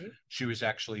Denver. Okay. She was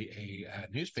actually a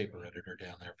newspaper editor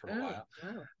down there for a while.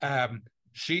 Wow.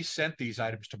 She sent these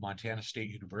items to Montana State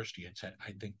University and said,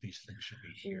 I think these things should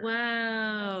be here.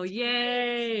 Wow.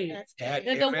 Yay. That's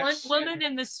the one woman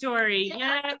in the story.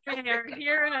 Yay. Our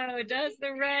hero does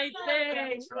the right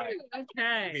thing. Right.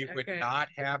 Okay. We would not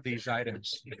have these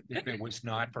items if it was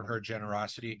not for her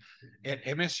generosity. At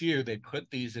MSU, they put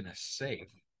these in a safe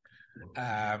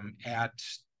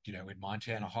in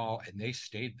Montana Hall, and they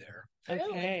stayed there.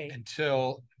 Okay.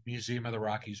 Until Museum of the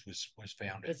Rockies was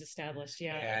founded. Was established,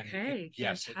 yeah. And okay.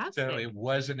 Yes. So it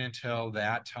wasn't until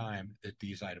that time that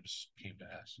these items came to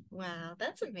us. Wow,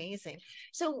 that's amazing.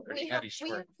 So we have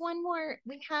one more.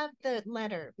 We have the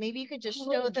letter. Maybe you could just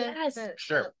show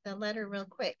the letter real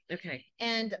quick. Okay.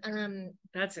 And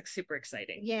that's super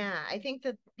exciting. Yeah, I think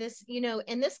that this,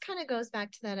 and this kind of goes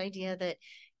back to that idea that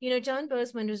John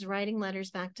Bozeman was writing letters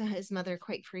back to his mother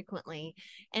quite frequently.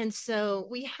 And so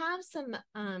we have some,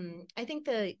 I think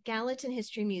the Gallatin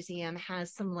History Museum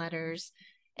has some letters,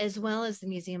 as well as the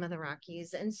Museum of the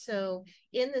Rockies. And so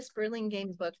in this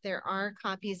Burlingame book, there are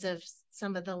copies of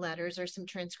some of the letters or some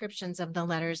transcriptions of the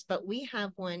letters, but we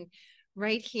have one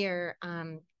right here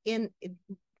in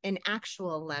an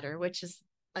actual letter, which is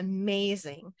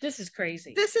amazing. This is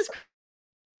crazy. This is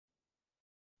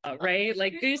right,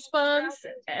 like goosebumps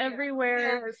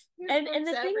everywhere. Yes, and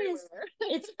the thing is,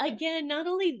 it's again, not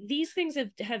only these things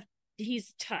have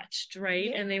he's touched,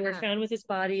 right, and they were found with his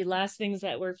body, last things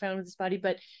that were found with his body,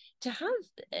 but to have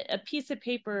a piece of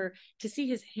paper, to see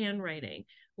his handwriting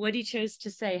what he chose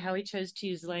to say, how he chose to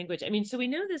use language. I mean, so we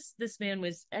know this man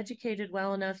was educated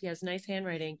well enough. He has nice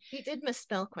handwriting. He did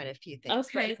misspell quite a few things.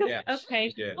 Okay. Yes, Okay.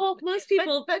 he did. Well, most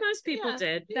people yeah,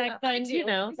 did yeah, back then, I do. you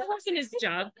know, that wasn't his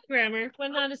job. Grammar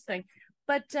was not his thing.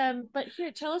 But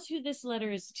here, tell us who this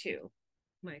letter is to,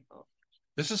 Michael.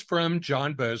 This is from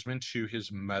John Bozeman to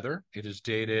his mother. It is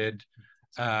dated,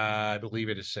 I believe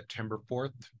it is September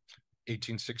 4th,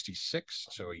 1866,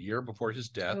 so a year before his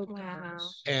death. Oh, Wow.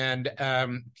 And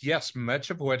yes, much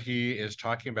of what he is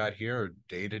talking about here are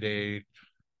day-to-day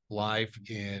life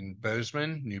in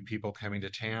Bozeman, new people coming to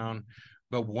town.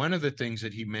 But one of the things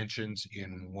that he mentions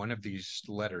in one of these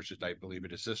letters, I believe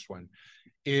it is this one,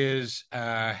 is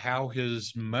how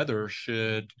his mother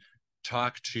should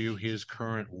talk to his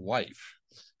current wife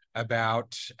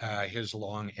about his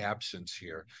long absence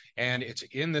here. And it's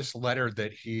in this letter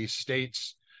that he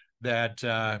states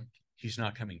that he's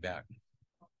not coming back.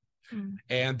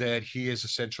 And that he is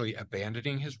essentially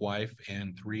abandoning his wife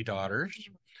and 3 daughters.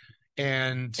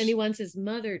 And he wants his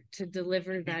mother to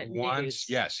deliver that news.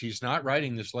 Yes, he's not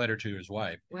writing this letter to his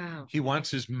wife. Wow. He wants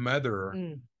his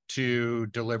mother to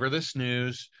deliver this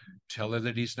news, tell her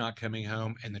that he's not coming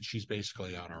home, and that she's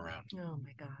basically on her own. Oh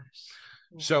my gosh.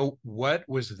 Yeah. So what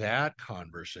was that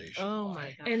conversation? Oh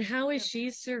my gosh. And how is she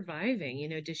surviving? You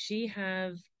know, does she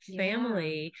have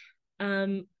family?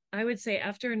 I would say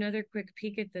after another quick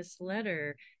peek at this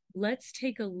letter, let's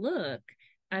take a look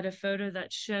at a photo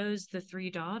that shows the 3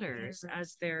 daughters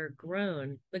as they're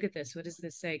grown. Look at this. What does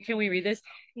this say? Can we read this?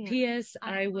 P.S.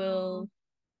 I will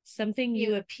something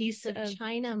you a piece of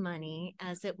China money,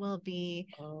 as it will be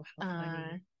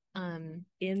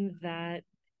in that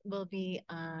will be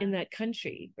in that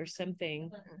country or something.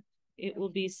 It will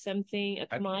be something, a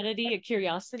commodity, a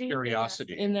curiosity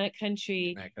in that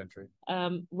country.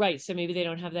 Right. So maybe they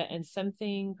don't have that. And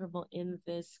something in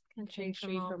this country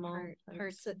from all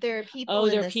parts. There are people. Oh,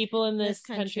 there are people in this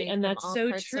country. And that's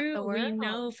so true. We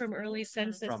know from early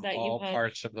census that you had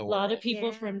parts of the a world. lot of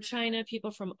people from China,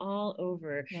 people from all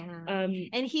over. Yeah.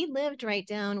 And he lived right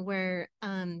down where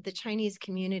the Chinese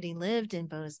community lived in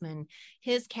Bozeman.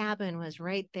 His cabin was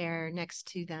right there next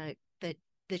to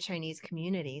the Chinese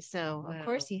community. So of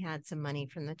course he had some money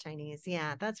from the Chinese.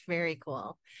 Yeah, that's very cool.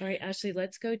 All right, Ashley,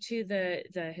 let's go to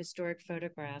the historic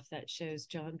photograph that shows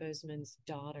John Bozeman's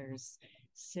daughters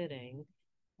sitting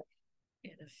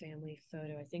in a family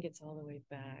photo. I think it's all the way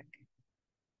back.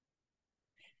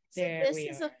 So this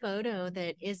is a photo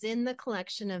that is in the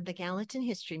collection of the Gallatin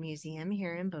History Museum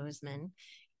here in Bozeman.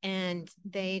 And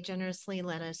they generously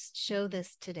let us show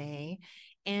this today.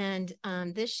 And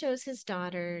this shows his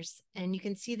daughters, and you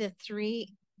can see the three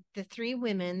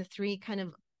women, the 3 kind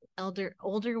of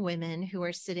older women who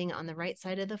are sitting on the right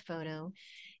side of the photo.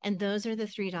 And those are the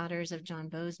 3 daughters of John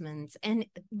Bozeman's. And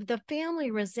the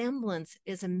family resemblance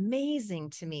is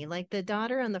amazing to me. Like the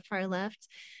daughter on the far left,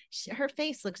 her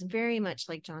face looks very much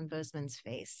like John Bozeman's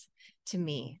face to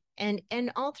me. And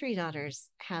all 3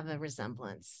 daughters have a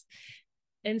resemblance.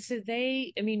 And so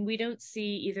we don't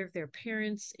see either of their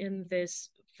parents in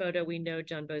this photo. We know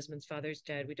John Bozeman's father's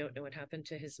dead. We don't know what happened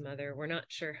to his mother. We're not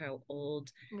sure how old.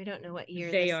 We don't know what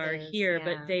year they are here, yeah.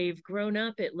 But they've grown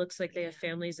up. It looks like they have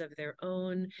families of their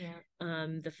own. Yeah.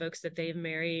 The folks that they've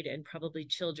married and probably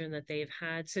children that they've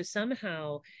had. So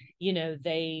somehow,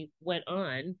 they went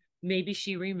on. Maybe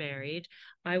she remarried.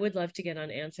 I would love to get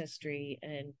on Ancestry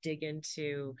and dig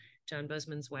into John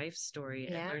Bozeman's wife's story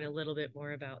and learn a little bit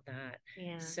more about that.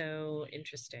 Yeah. So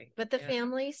interesting. But the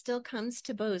family still comes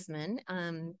to Bozeman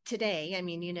today. I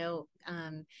mean,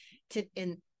 and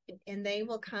they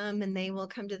will come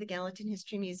to the Gallatin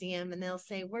History Museum, and they'll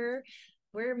say, we're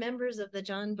members of the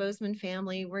John Bozeman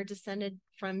family. We're descended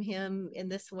from him in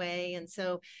this way. And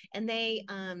so, and they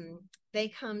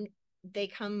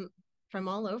come from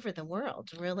all over the world,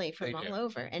 really, from all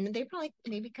over. And they probably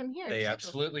maybe come here. They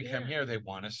absolutely come here. They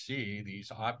want to see these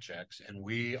objects. And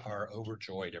we are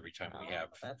overjoyed every time we have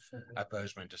a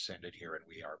Bozeman descendant here. And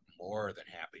we are more than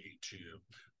happy to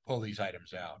pull these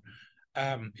items out.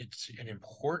 It's an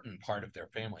important part of their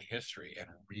family history and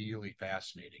really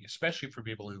fascinating, especially for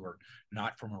people who are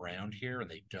not from around here and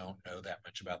they don't know that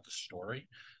much about the story.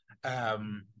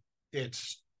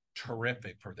 It's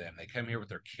terrific for them. They come here with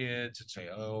their kids and say,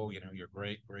 oh, your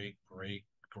great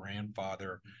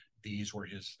grandfather, these were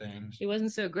his things. He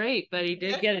wasn't so great, but he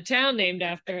did get a town named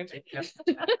after him.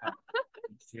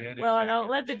 Well, I don't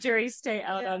let the jury stay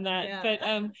out on that.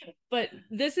 Yeah. But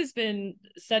this has been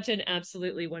such an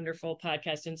absolutely wonderful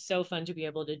podcast and so fun to be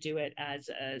able to do it as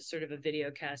a sort of a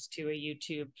video cast to a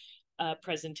YouTube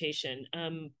presentation.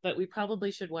 But we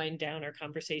probably should wind down our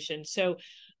conversation. So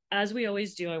as we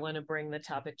always do, I want to bring the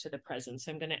topic to the present.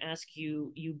 So I'm going to ask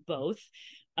you both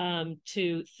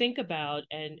to think about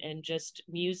and just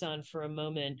muse on for a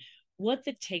moment what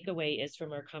the takeaway is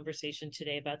from our conversation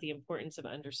today about the importance of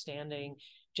understanding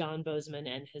John Bozeman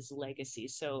and his legacy.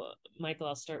 So, Michael,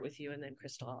 I'll start with you, and then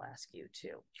Crystal, I'll ask you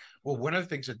too. Well, one of the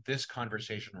things that this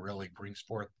conversation really brings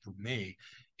forth for me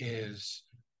is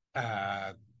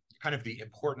kind of the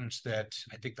importance that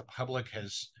I think the public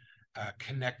has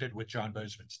connected with John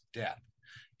Bozeman's death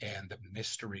and the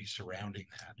mystery surrounding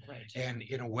that. Right. And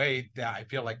in a way that I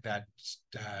feel like that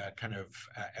kind of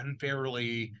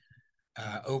unfairly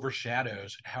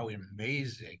overshadows how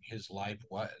amazing his life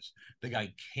was. The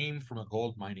guy came from a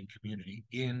gold mining community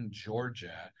in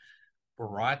Georgia,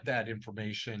 brought that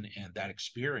information and that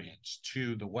experience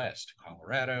to the West,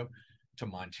 Colorado, to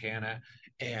Montana,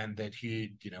 and that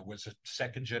he, was a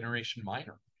second generation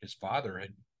miner. His father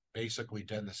had basically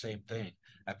done the same thing,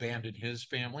 abandoned his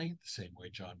family the same way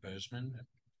John Bozeman,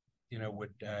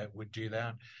 would do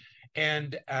that,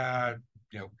 and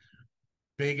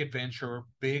big adventurer,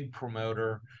 big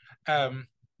promoter,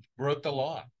 wrote the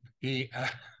law. He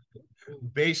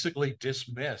basically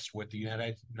dismissed what the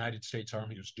United States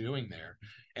Army was doing there.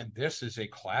 And this is a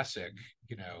classic,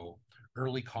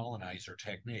 early colonizer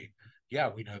technique. Yeah,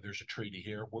 we know there's a treaty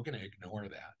here. We're going to ignore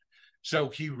that. So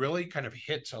he really kind of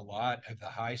hits a lot of the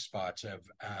high spots of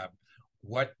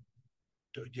what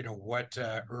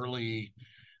early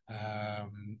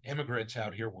immigrants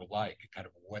out here were like, kind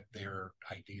of what their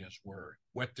ideas were.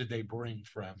 What did they bring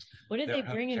from? What did they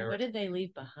bring and what did they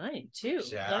leave behind too?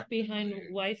 Exactly. Left behind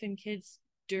wife and kids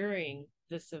during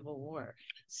the Civil War.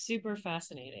 Super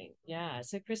fascinating. Yeah.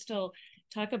 So Crystal,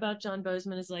 talk about John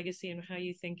Bozeman's legacy and how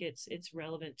you think it's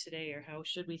relevant today, or how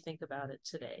should we think about it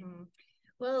today?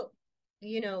 Well,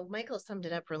 Michael summed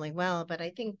it up really well, but I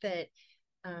think that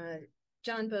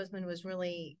John Bozeman was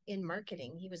really in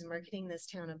marketing. He was marketing this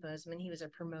town of Bozeman. He was a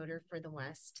promoter for the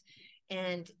West.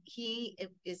 And he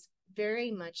is very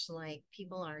much like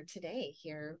people are today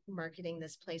here, marketing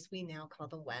this place we now call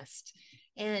the West.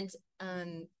 And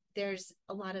there's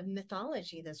a lot of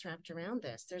mythology that's wrapped around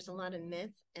this. There's a lot of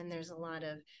myth and there's a lot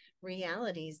of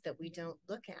realities that we don't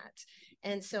look at.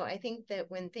 And so I think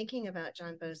that when thinking about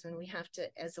John Bozeman, we have to,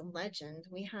 as a legend,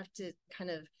 we have to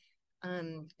kind of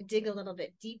dig a little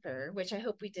bit deeper, which I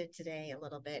hope we did today a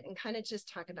little bit, and kind of just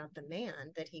talk about the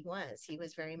man that he was. He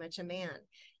was very much a man.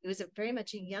 He was very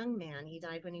much a young man. He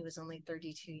died when he was only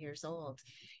 32 years old.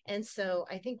 And so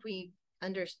I think we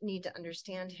need to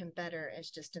understand him better as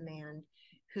just a man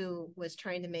who was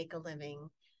trying to make a living,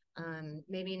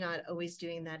 maybe not always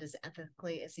doing that as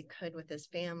ethically as he could with his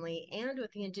family and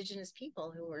with the indigenous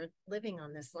people who were living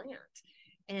on this land.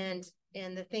 And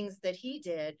the things that he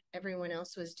did, everyone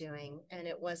else was doing, and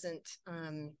it wasn't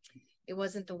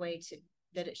the way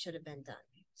that it should have been done.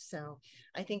 So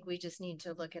I think we just need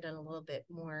to look at it a little bit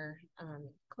more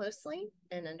closely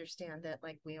and understand that,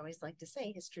 like we always like to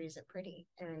say, history isn't pretty,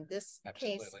 and this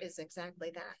Absolutely. Case is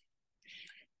exactly that.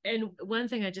 And one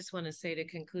thing I just want to say to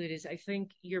conclude is I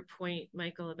think your point,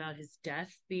 Michael, about his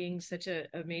death being such a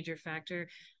major factor,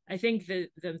 I think the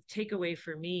takeaway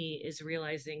for me is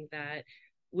realizing that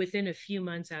within a few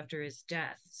months after his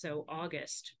death, so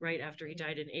August, right after he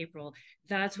died in April,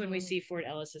 that's when we see Fort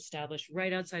Ellis established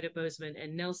right outside of Bozeman,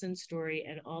 and Nelson Story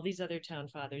and all these other town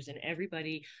fathers and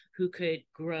everybody who could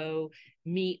grow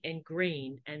meat and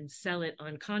grain and sell it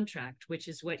on contract, which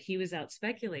is what he was out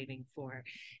speculating for.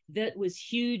 That was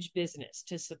huge business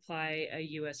to supply a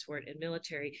U.S. fort and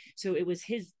military. So it was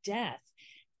his death,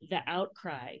 the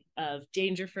outcry of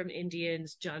danger from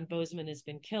Indians, John Bozeman has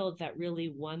been killed, that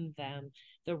really won them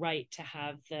the right to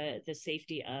have the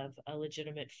safety of a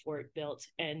legitimate fort built,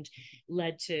 and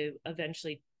led to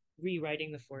eventually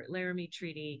rewriting the Fort Laramie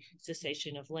Treaty,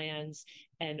 cessation of lands,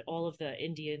 and all of the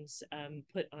Indians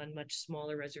put on much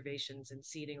smaller reservations and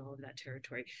ceding all of that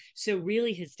territory. So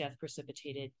really his death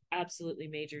precipitated absolutely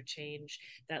major change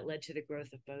that led to the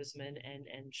growth of Bozeman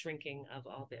and shrinking of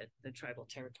all the tribal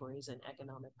territories and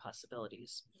economic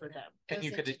possibilities for them. And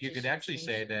you could actually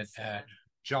say that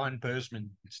John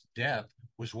Bozeman's death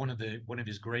was one of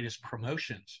his greatest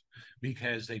promotions,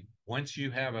 because once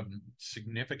you have a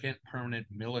significant permanent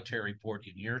military fort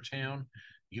in your town,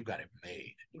 you've got it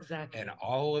made. Exactly. And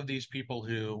all of these people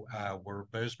who were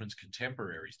Bozeman's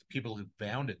contemporaries, the people who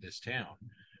founded this town,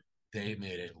 they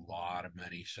made a lot of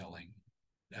money selling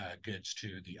goods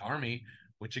to the Army,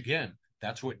 which again,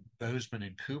 that's what Bozeman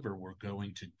and Cooper were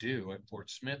going to do at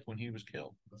Fort Smith when he was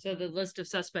killed. So the list of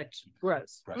suspects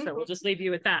grows. Right. So we'll just leave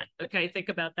you with that. Okay, think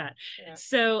about that. Yeah.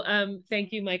 So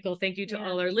thank you, Michael. Thank you to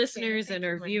all our listeners and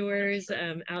our you, viewers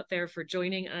out there for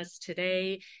joining us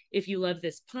today. If you love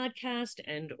this podcast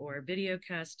and or video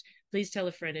cast, please tell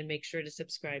a friend and make sure to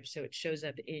subscribe so it shows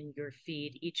up in your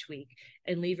feed each week,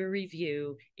 and leave a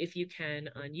review if you can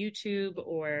on YouTube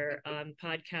or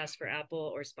podcast for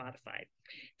Apple or Spotify.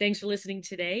 Thanks for listening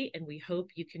today, and we hope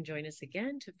you can join us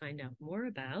again to find out more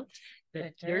about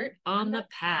the dirt on the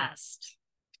past.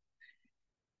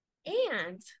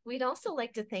 And we'd also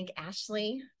like to thank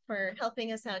Ashley for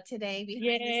helping us out today.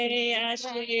 Yay,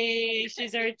 Ashley.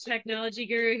 She's our technology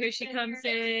guru. Here she comes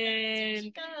in. Here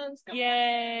she comes.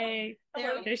 Yay.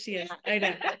 There she is. I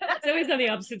know. It's always on the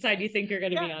opposite side you think you're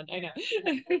going to be on. I know.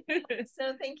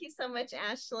 So thank you so much,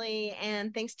 Ashley.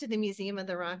 And thanks to the Museum of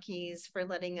the Rockies for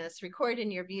letting us record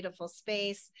in your beautiful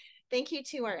space. Thank you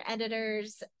to our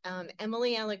editors,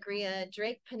 Emily Alegria,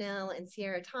 Drake Pinnell, and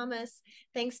Sierra Thomas.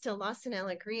 Thanks to Lawson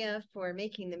Alegria for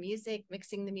making the music,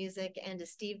 mixing the music, and to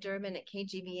Steve Durbin at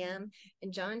KGBM,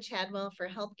 and John Chadwell for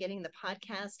help getting the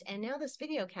podcast and now this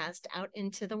video cast out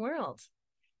into the world.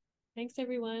 Thanks,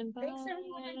 everyone. Bye. Thanks,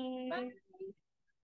 everyone. Bye.